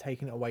it. They've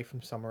taken it away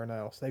from somewhere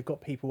else. They've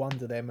got people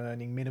under them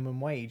earning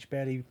minimum wage,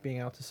 barely being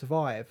able to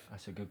survive.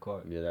 That's a good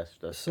quote. Yeah, that's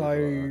good,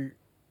 So,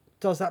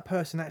 does that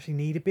person actually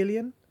need £1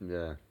 billion?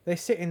 yeah. They're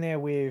sitting there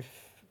with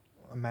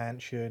a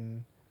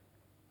mansion,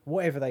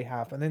 whatever they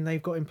have, and then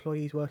they've got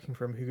employees working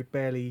for them who could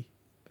barely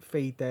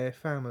feed their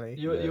family.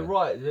 You're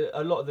right.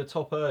 A lot of the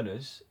top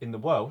earners in the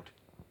world,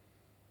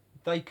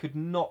 they could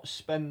not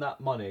spend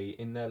that money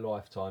in their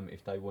lifetime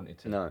if they wanted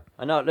to. No,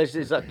 I know, that's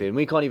exactly, and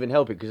we can't even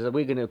help it because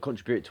we're going to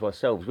contribute to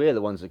ourselves. We're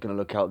the ones that are going to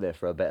look out there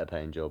for a better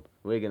paying job.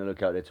 We're going to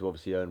look out there to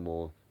obviously earn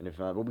more and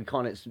everything like that, but we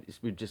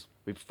can't.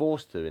 We're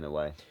forced to in a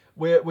way.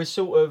 We're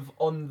sort of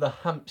on the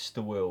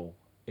hamster wheel,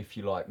 if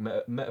you like,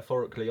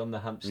 metaphorically on the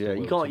hamster Yeah,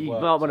 wheel. you can't. You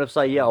might want to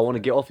say, yeah, I want to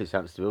get off this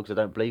hamster wheel because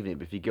I don't believe in it.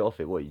 But if you get off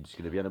it, what, you're just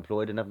going to be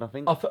unemployed and have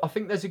nothing? I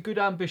think there's a good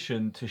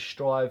ambition to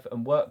strive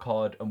and work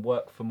hard and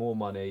work for more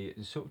money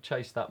and sort of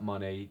chase that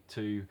money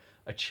to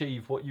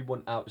achieve what you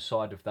want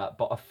outside of that.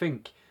 But I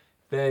think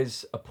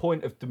there's a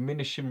point of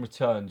diminishing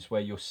returns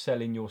where you're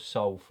selling your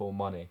soul for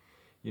money.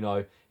 You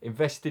know,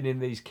 investing in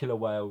these killer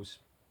whales,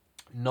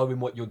 knowing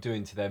what you're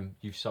doing to them,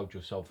 you've sold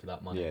your soul for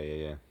that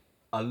money. Yeah.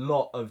 A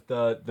lot of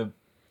the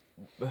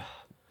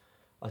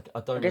I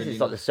don't. I guess really it's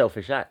like the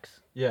selfish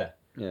acts. Yeah.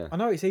 Yeah. I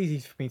know it's easy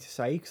for me to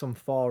say because I'm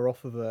far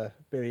off of a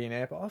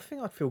billionaire, but I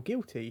think I'd feel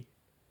guilty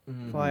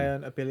if I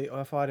earned £1 billion,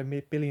 or if I had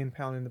 £1 billion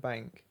in the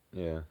bank.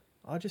 Yeah.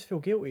 I just feel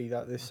guilty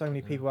that there's so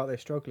many people out there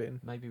struggling.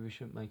 Maybe we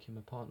shouldn't make him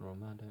a partner on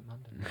Mad Date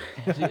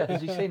Monday.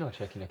 Has he seen our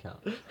checking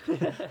account?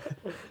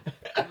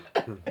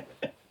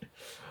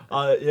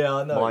 Yeah,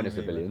 I know. Minus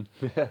 $1 billion.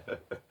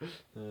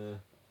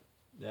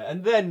 Yeah,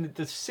 and then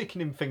the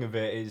sickening thing of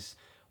it is,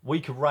 we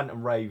could rant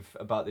and rave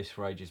about this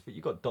for ages, but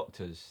you've got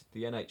doctors,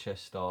 the NHS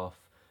staff,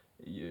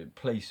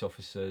 police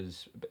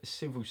officers,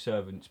 civil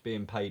servants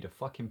being paid a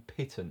fucking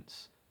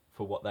pittance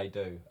for what they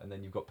do, and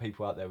then you've got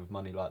people out there with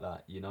money like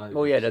that, you know?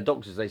 Well, yeah, the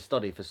doctors, they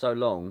study for so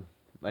long,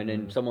 and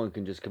then someone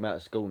can just come out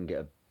of school and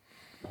get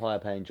a higher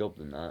paying job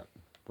than that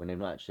when they've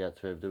not actually had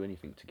to do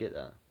anything to get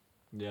that.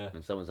 Yeah.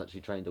 And someone's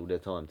actually trained all their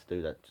time to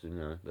do that, you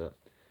know, but...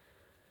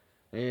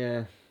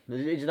 Yeah.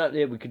 It's not,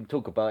 yeah, we can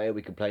talk about it,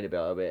 we complain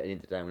about it, but at the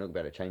end of the day, we're not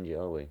about to change it,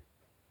 are we?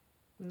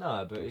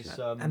 No, but it's...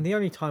 And the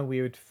only time we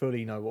would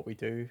fully know what we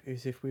do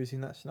is if we was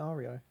in that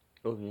scenario.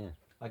 Oh, yeah.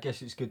 I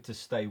guess it's good to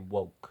stay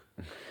woke.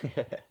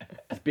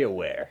 Just be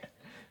aware.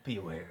 Be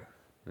aware.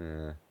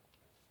 Yeah.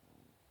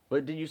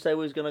 But did you say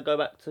we was going to go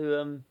back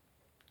to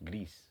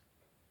Greece?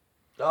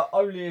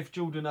 Only if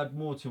Jordan had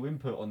more to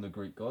input on the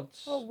Greek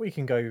gods. Well, we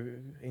can go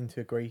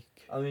into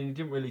Greek. I mean, he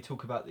didn't really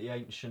talk about the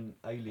ancient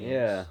aliens.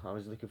 Yeah, I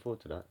was looking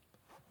forward to that.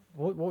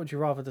 What would you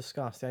rather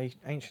discuss, the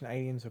ancient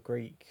aliens or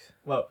Greeks?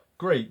 Well,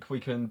 Greek, we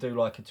can do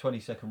like a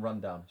 20-second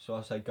rundown. So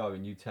I'll say go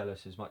and you tell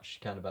us as much as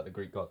you can about the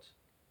Greek gods.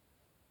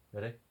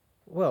 Ready?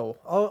 Well,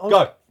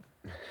 Go!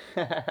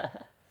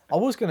 I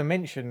was going to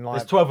mention, like...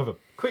 There's 12 of them.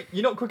 Quick,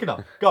 you're not quick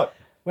enough. Go!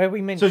 Where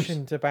we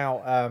mentioned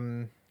about,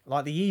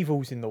 like, the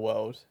evils in the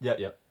world.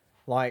 Yeah.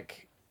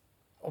 Like,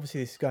 obviously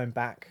this is going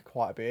back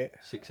quite a bit.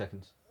 6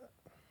 seconds.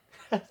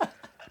 But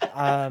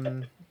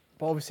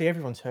obviously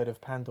everyone's heard of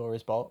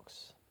Pandora's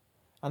box.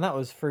 And that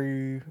was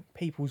through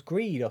people's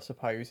greed, I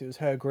suppose. It was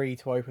her greed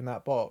to open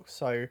that box.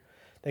 So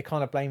they're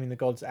kind of blaming the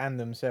gods and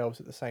themselves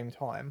at the same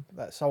time.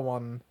 That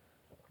someone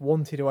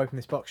wanted to open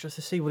this box just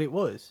to see what it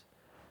was.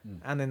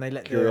 And then they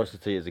let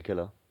Curiosity is a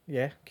killer.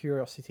 Yeah,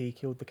 curiosity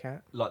killed the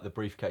cat. Like the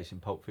briefcase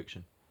in Pulp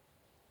Fiction.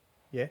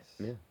 Yes.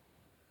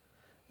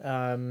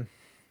 Yeah.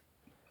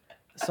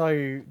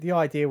 So the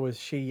idea was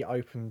she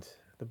opened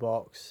the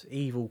box,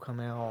 evil come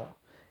out,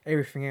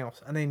 everything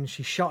else, and then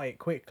she shut it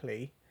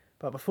quickly.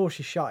 But before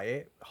she shut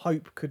it,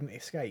 Hope couldn't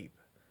escape.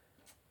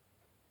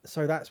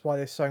 So that's why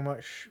there's so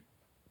much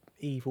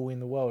evil in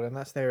the world, and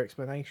that's their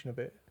explanation of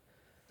it.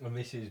 And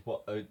this is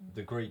what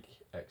the Greek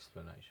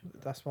explanation.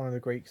 That's one of the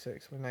Greeks'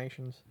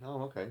 explanations.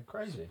 Oh, okay.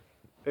 Crazy.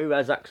 Who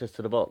has access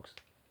to the box?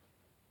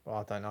 Well,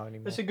 I don't know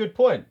anymore. That's a good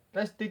point.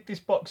 Let's dig this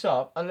box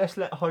up and let's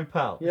let Hope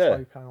out. Yeah.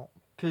 Hope out.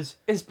 Because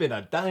it's been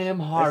a damn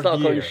hard It's like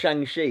on year.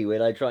 Shang-Chi where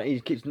they try, he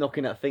keeps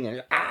knocking that thing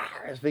and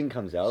his thing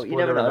comes out. You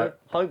Spoiler never know. alert.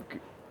 Hope.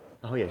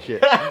 Oh yeah,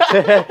 shit.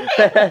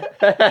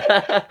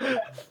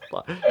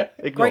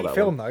 Ignore Great that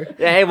film, one. though.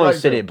 Yeah, everyone's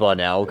Great seen film. it by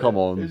now. Come It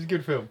on. was a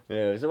good film.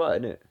 Yeah, it's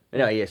alright, isn't it?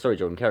 Anyway, yeah. Sorry,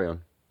 Jordan. Carry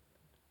on.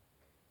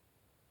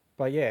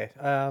 But yeah,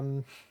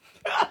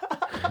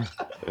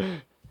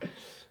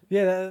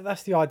 yeah,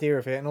 that's the idea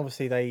of it. And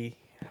obviously they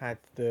had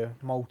the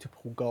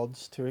multiple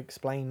gods to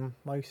explain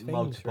most things,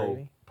 Multiple.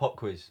 really. Pop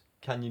quiz.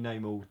 Can you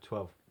name all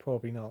 12?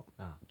 Probably not.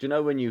 Do you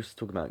know when you was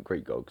talking about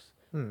Greek gods?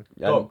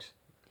 Dogs.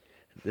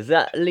 Does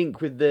that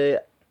link with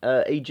the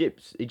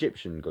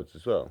Egyptian gods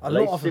as well? A Are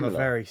they lot of them are similar?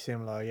 very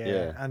similar, yeah.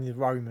 Yeah. And the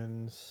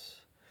Romans,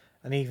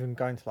 and even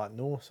going to like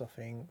Norse, I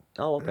think.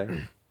 Oh,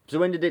 okay. So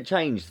when did it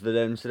change for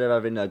them, instead of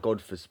having a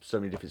god for so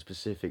many different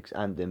specifics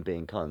and them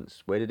being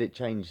cunts? Where did it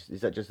change?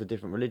 Is that just a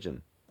different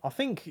religion? I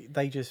think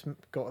they just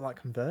got like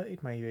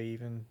converted, maybe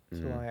even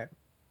to like.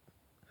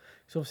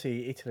 Because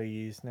obviously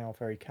Italy is now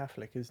very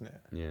Catholic, isn't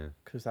it? Yeah.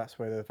 Because that's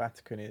where the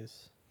Vatican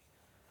is,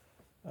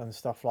 and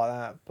stuff like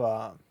that.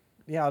 But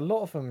yeah, a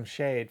lot of them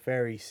shared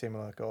very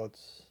similar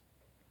gods.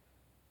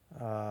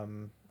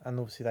 And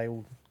obviously they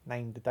all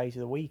named the days of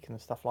the week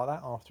and stuff like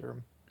that after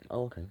them.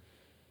 Oh, okay.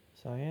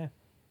 So yeah.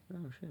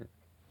 Oh, shit.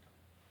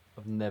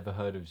 I've never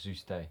heard of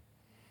Zeus Day.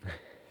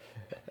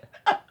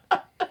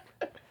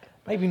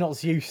 Maybe not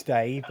Zeus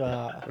Day,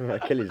 but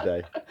Achilles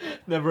Day.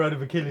 Never heard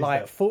of Achilles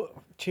like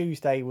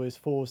Tuesday was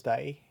Four's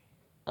Day,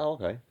 Oh,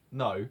 okay.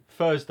 No,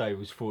 Thursday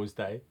was Four's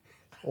Day.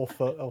 or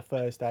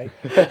Thursday.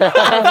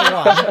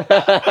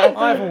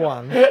 Either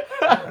one.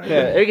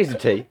 Yeah, who gets a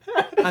tea?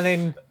 And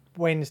then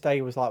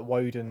Wednesday was like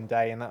Woden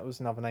Day, and that was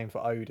another name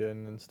for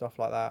Odin and stuff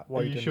like that. Are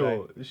Woden you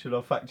sure? Day. Should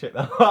I fact check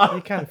that?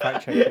 You can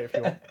fact check it if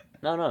you want.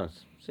 No,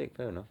 it's sick.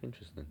 Fair enough.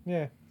 Interesting.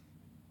 Yeah.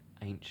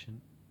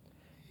 Ancient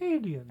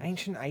aliens.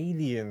 Ancient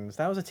Aliens.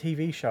 That was a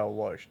TV show I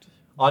watched.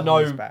 I know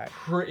years back.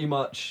 pretty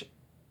much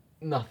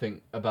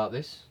nothing about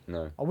this.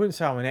 No. I wouldn't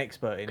say I'm an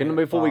expert in Can it.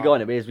 before we but go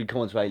on it, as we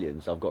come on to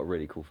aliens, I've got a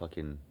really cool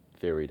fucking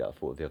theory that I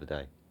thought of the other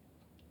day.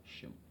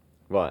 Shoot.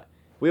 Right.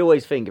 We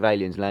always think of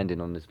aliens landing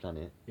on this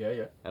planet, Yeah,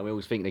 yeah. and we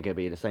always think they're going to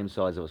be the same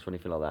size of us or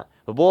anything like that.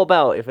 But what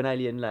about if an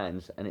alien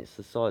lands and it's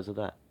the size of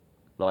that?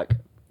 Like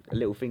a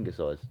little finger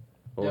size?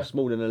 Or Yeah.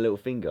 smaller than a little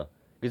finger?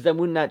 Because then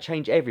wouldn't that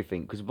change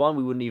everything? Because one,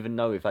 we wouldn't even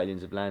know if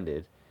aliens have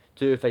landed.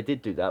 Two, if they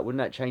did do that, wouldn't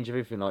that change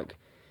everything? Like,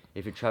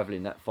 if you're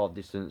travelling that far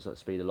distance, like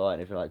speed of light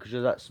and everything like, because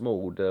you're that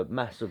small, the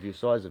mass of your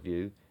size of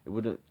you, it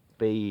wouldn't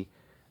be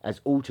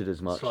as altered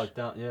as much. Slowed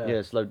down, yeah.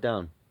 Yeah, slowed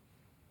down.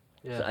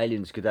 Yeah. So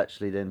aliens could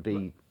actually then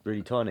be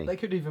really tiny. They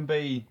could even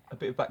be a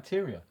bit of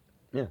bacteria.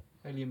 Yeah.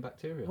 Alien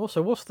bacteria.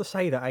 Also, what's to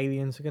say that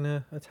aliens are going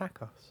to attack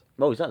us?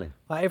 Oh, exactly.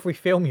 Like every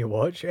film you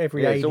watch,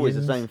 every Yeah, aliens... it's always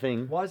the same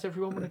thing. Why does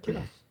everyone want to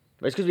kill us?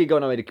 It's because we got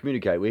no way to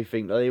communicate. We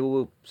think they're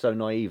all so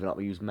naive and like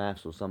we use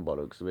maths or some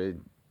bollocks. How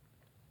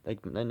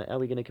are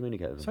we going to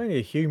communicate with It's them? only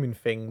a human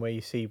thing where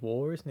you see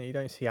war, isn't it? You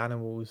don't see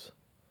animals.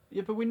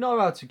 Yeah, but we know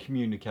how to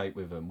communicate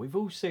with them. We've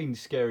all seen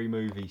Scary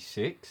Movie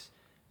 6,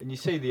 and you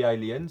see the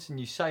aliens, and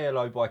you say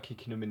hello by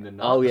kicking them in the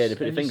nuts. Oh, yeah, they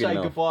put and the you finger in say the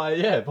mouth. goodbye,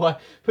 yeah, by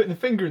putting the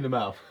finger in the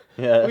mouth.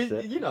 Yeah, we,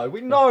 that's it. You know,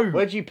 we know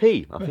Where'd you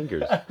pee? My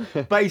fingers.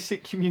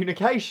 basic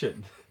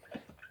communication.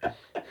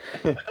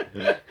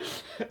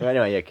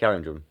 Anyway, yeah, carry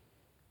on, Jordan.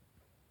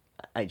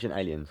 Ancient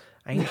aliens.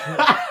 Ancient...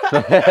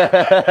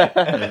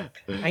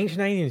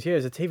 Ancient Aliens, yeah, it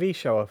was a TV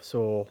show I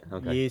saw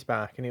Okay. years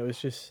back, and it was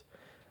just...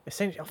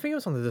 Essentially, I think it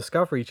was on the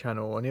Discovery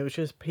Channel, and it was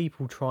just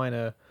people trying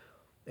to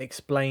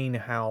explain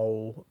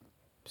how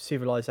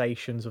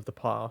civilizations of the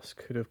past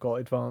could have got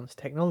advanced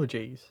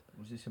technologies.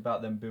 Was this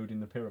about them building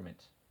the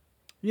pyramids?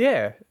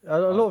 Yeah, a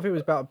lot of it was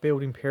about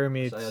building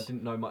pyramids. I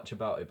didn't know much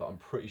about it, but I'm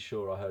pretty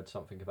sure I heard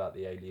something about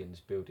the aliens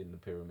building the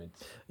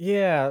pyramids.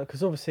 Yeah,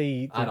 because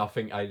obviously... And I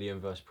think Alien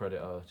vs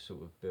Predator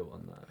sort of built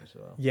on that as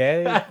well.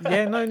 Yeah,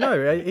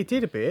 no, it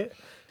did a bit.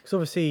 Because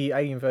obviously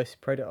Alien vs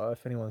Predator,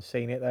 if anyone's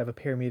seen it, they have a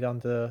pyramid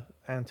under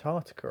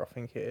Antarctica, I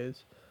think it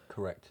is.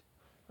 Correct.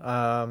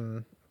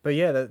 But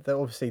yeah,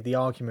 obviously the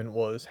argument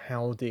was,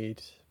 how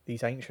did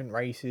these ancient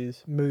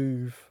races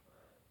move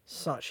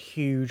such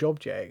huge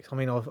objects? I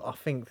mean, I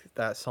think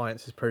that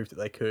science has proved that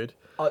they could.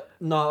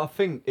 No, I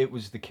think it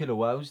was the killer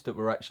whales that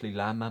were actually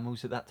land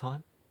mammals at that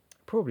time.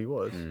 Probably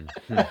was.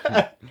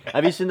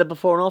 Have you seen the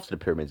before and after the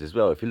pyramids as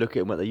well? If you look at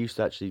them, what they used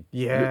to actually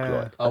Yeah.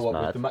 look like. Oh, That's what,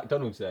 mad. with the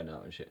McDonald's there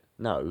now and shit?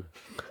 No.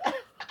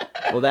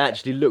 Well, they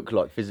actually look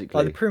like physically.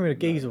 Like the Pyramid of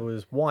Giza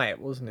was white,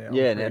 wasn't it? I'm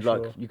Yeah, and they pretty had,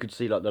 like sure. you could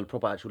see like the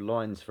proper actual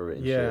lines for it.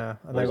 And shit. Yeah,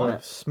 and they What was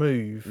were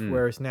smooth,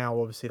 whereas now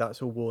obviously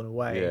that's all worn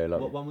away. that? Yeah,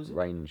 like What one was it?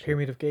 range.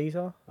 Pyramid of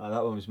Giza. Oh,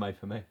 that one was made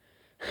for me.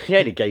 You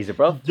ain't a geezer,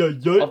 bruv.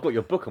 Yeah. I've got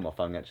your book on my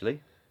phone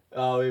actually.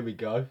 Oh, here we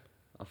go.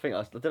 I think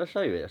did I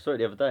show you it? I saw it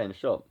the other day in the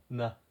shop.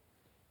 Nah.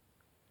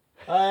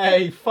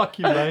 Hey, fuck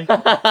you, mate.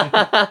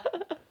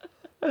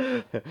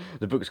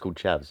 The book's called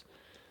Chavs.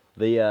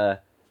 The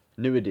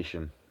new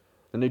edition.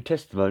 The New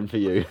Testament for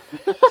you.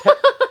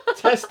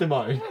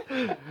 Testimony.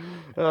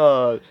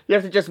 Oh, you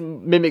have to just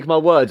mimic my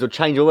words or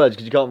change your words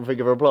because you can't think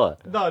of a reply.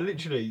 No,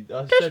 literally.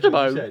 I said what you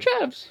Testimony, said.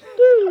 Chavs.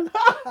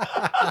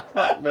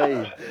 Fuck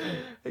me.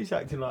 He's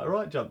acting like a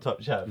right jump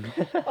top chap.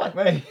 Fuck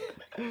me.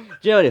 Do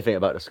you know anything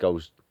about the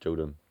skulls,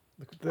 Jordan?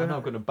 I know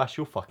I'm going to bash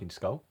your fucking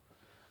skull.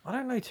 I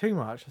don't know too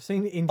much. I've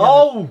seen Indiana.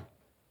 Oh!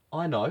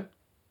 I know.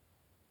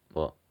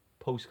 What?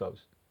 Paul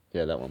skulls.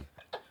 Yeah, that one.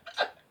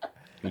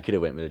 You could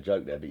have went with a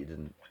joke there, but you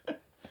didn't.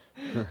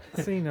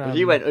 I've seen. If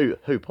you went,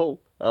 who,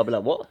 Paul? I'll be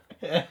like, what?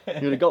 You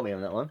would have got me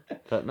on that one.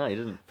 But no, you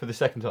didn't. For the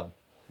second time.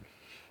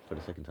 For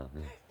the second time,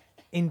 yeah.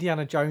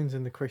 Indiana Jones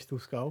and the Crystal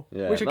Skull,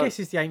 Yeah, which I like- guess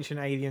is the Ancient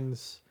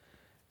Aliens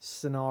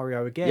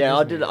scenario again. Yeah, I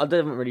isn't did. it? I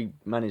didn't really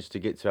manage to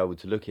get to able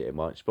to look at it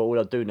much, but all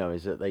I do know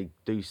is that they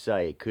do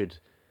say it could,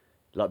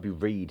 like, be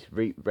read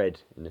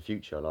in the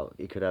future. Like,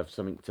 it could have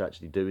something to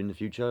actually do in the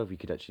future if we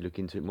could actually look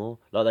into it more.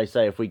 Like they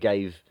say, if we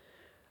gave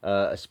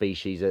a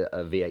species a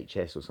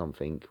VHS or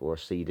something or a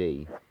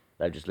CD,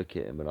 they'd just look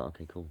at it and be like,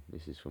 okay, cool,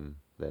 this is from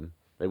them.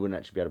 They wouldn't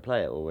actually be able to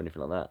play it or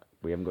anything like that.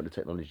 We haven't got the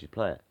technology to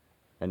play it.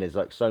 And there's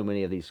like so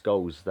many of these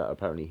skulls that are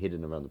apparently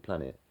hidden around the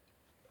planet.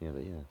 Yeah,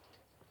 but yeah.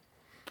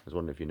 I was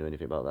wondering if you knew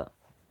anything about that.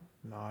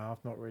 No,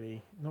 I've not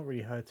really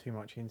heard too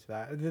much into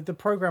that. The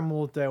program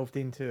more delved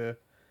into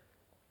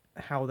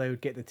how they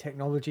would get the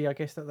technology, I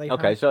guess, that they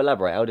Okay, have. so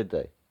elaborate. How did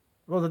they?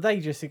 Well, they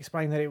just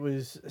explained that it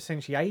was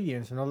essentially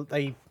aliens, and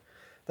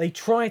they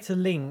try to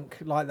link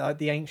like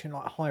the ancient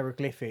like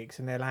hieroglyphics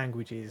and their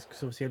languages,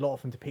 because obviously a lot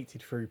of them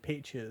depicted through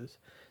pictures.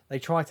 They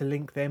try to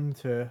link them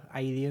to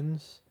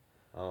aliens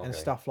and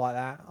stuff like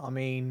that. I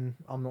mean,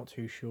 I'm not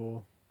too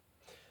sure.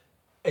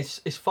 It's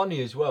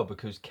funny as well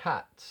because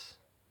cats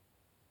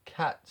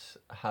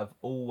have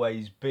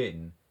always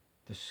been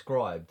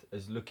described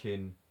as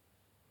looking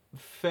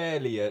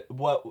fairly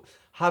well,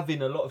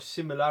 having a lot of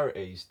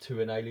similarities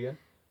to an alien.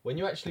 When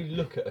you actually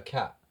look at a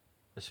cat,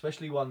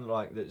 especially one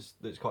like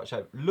that's quite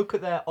shaped, look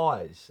at their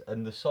eyes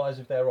and the size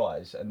of their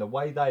eyes and the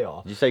way they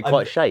are. Did you say And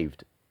quite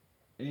shaved?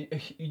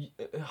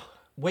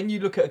 when you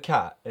look at a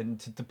cat, and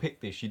to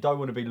depict this, you don't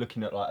want to be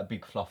looking at like a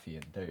big fluffy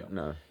one, do you?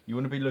 No. You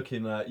want to be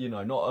looking at,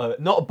 not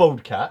a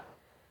bald cat,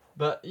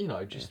 but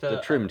just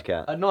The trimmed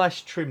cat. a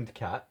nice trimmed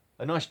cat,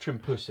 a nice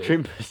trimmed pussy.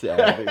 Trim pussy.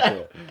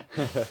 Yeah,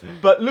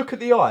 But look at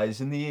the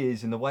eyes and the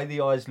ears and the way the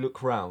eyes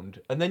look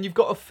round, and then you've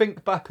got to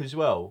think back as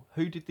well.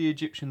 Who did the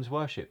Egyptians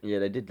worship? yeah,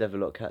 they did have a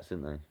lot of cats,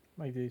 didn't they?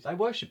 Maybe, They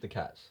worshipped the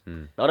cats.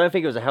 I don't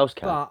think it was a house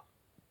cat. but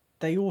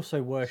they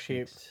also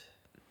worshipped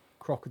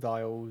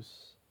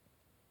crocodiles.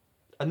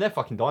 And they're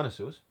fucking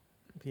dinosaurs.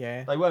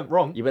 Yeah, They weren't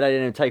wrong. Yeah, but they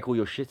didn't take all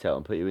your shit out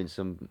and put you in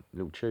some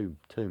little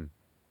tomb.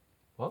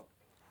 What?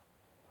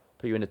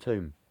 Put you in a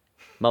tomb.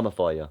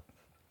 Mummify you.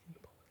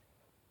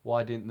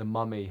 Why didn't the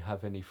mummy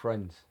have any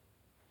friends?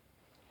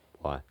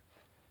 Why?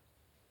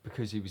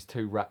 Because he was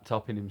too wrapped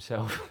up in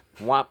himself.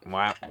 Wap,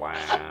 wap,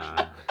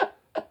 wap.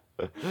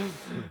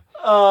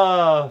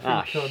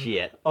 Ah,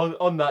 Shit.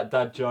 On that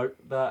dad joke,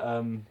 that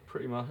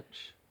pretty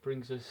much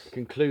brings us.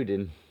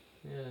 Concluding.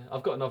 Yeah,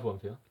 I've got another one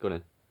for you. Go on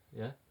in.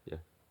 Yeah. Yeah.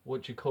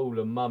 What do you call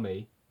a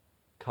mummy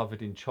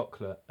covered in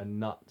chocolate and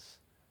nuts?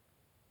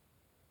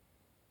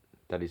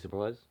 Daddy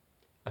surprise?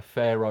 A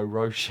Pharaoh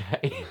Rocher.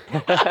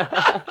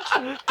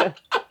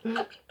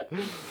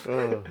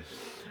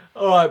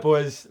 All right,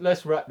 boys,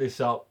 let's wrap this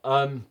up.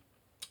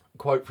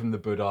 Quote from the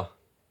Buddha: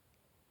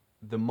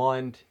 "The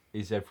mind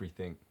is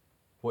everything.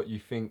 What you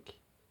think,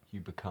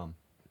 you become."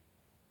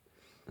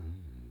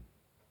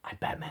 I'm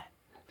Batman.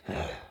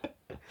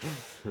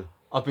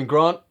 I've been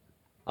Grant.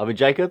 I've been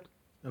Jacob.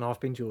 and I've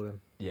been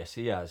Jordan. Yes,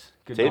 he has.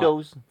 Good night.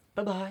 Toodles.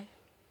 Bye bye.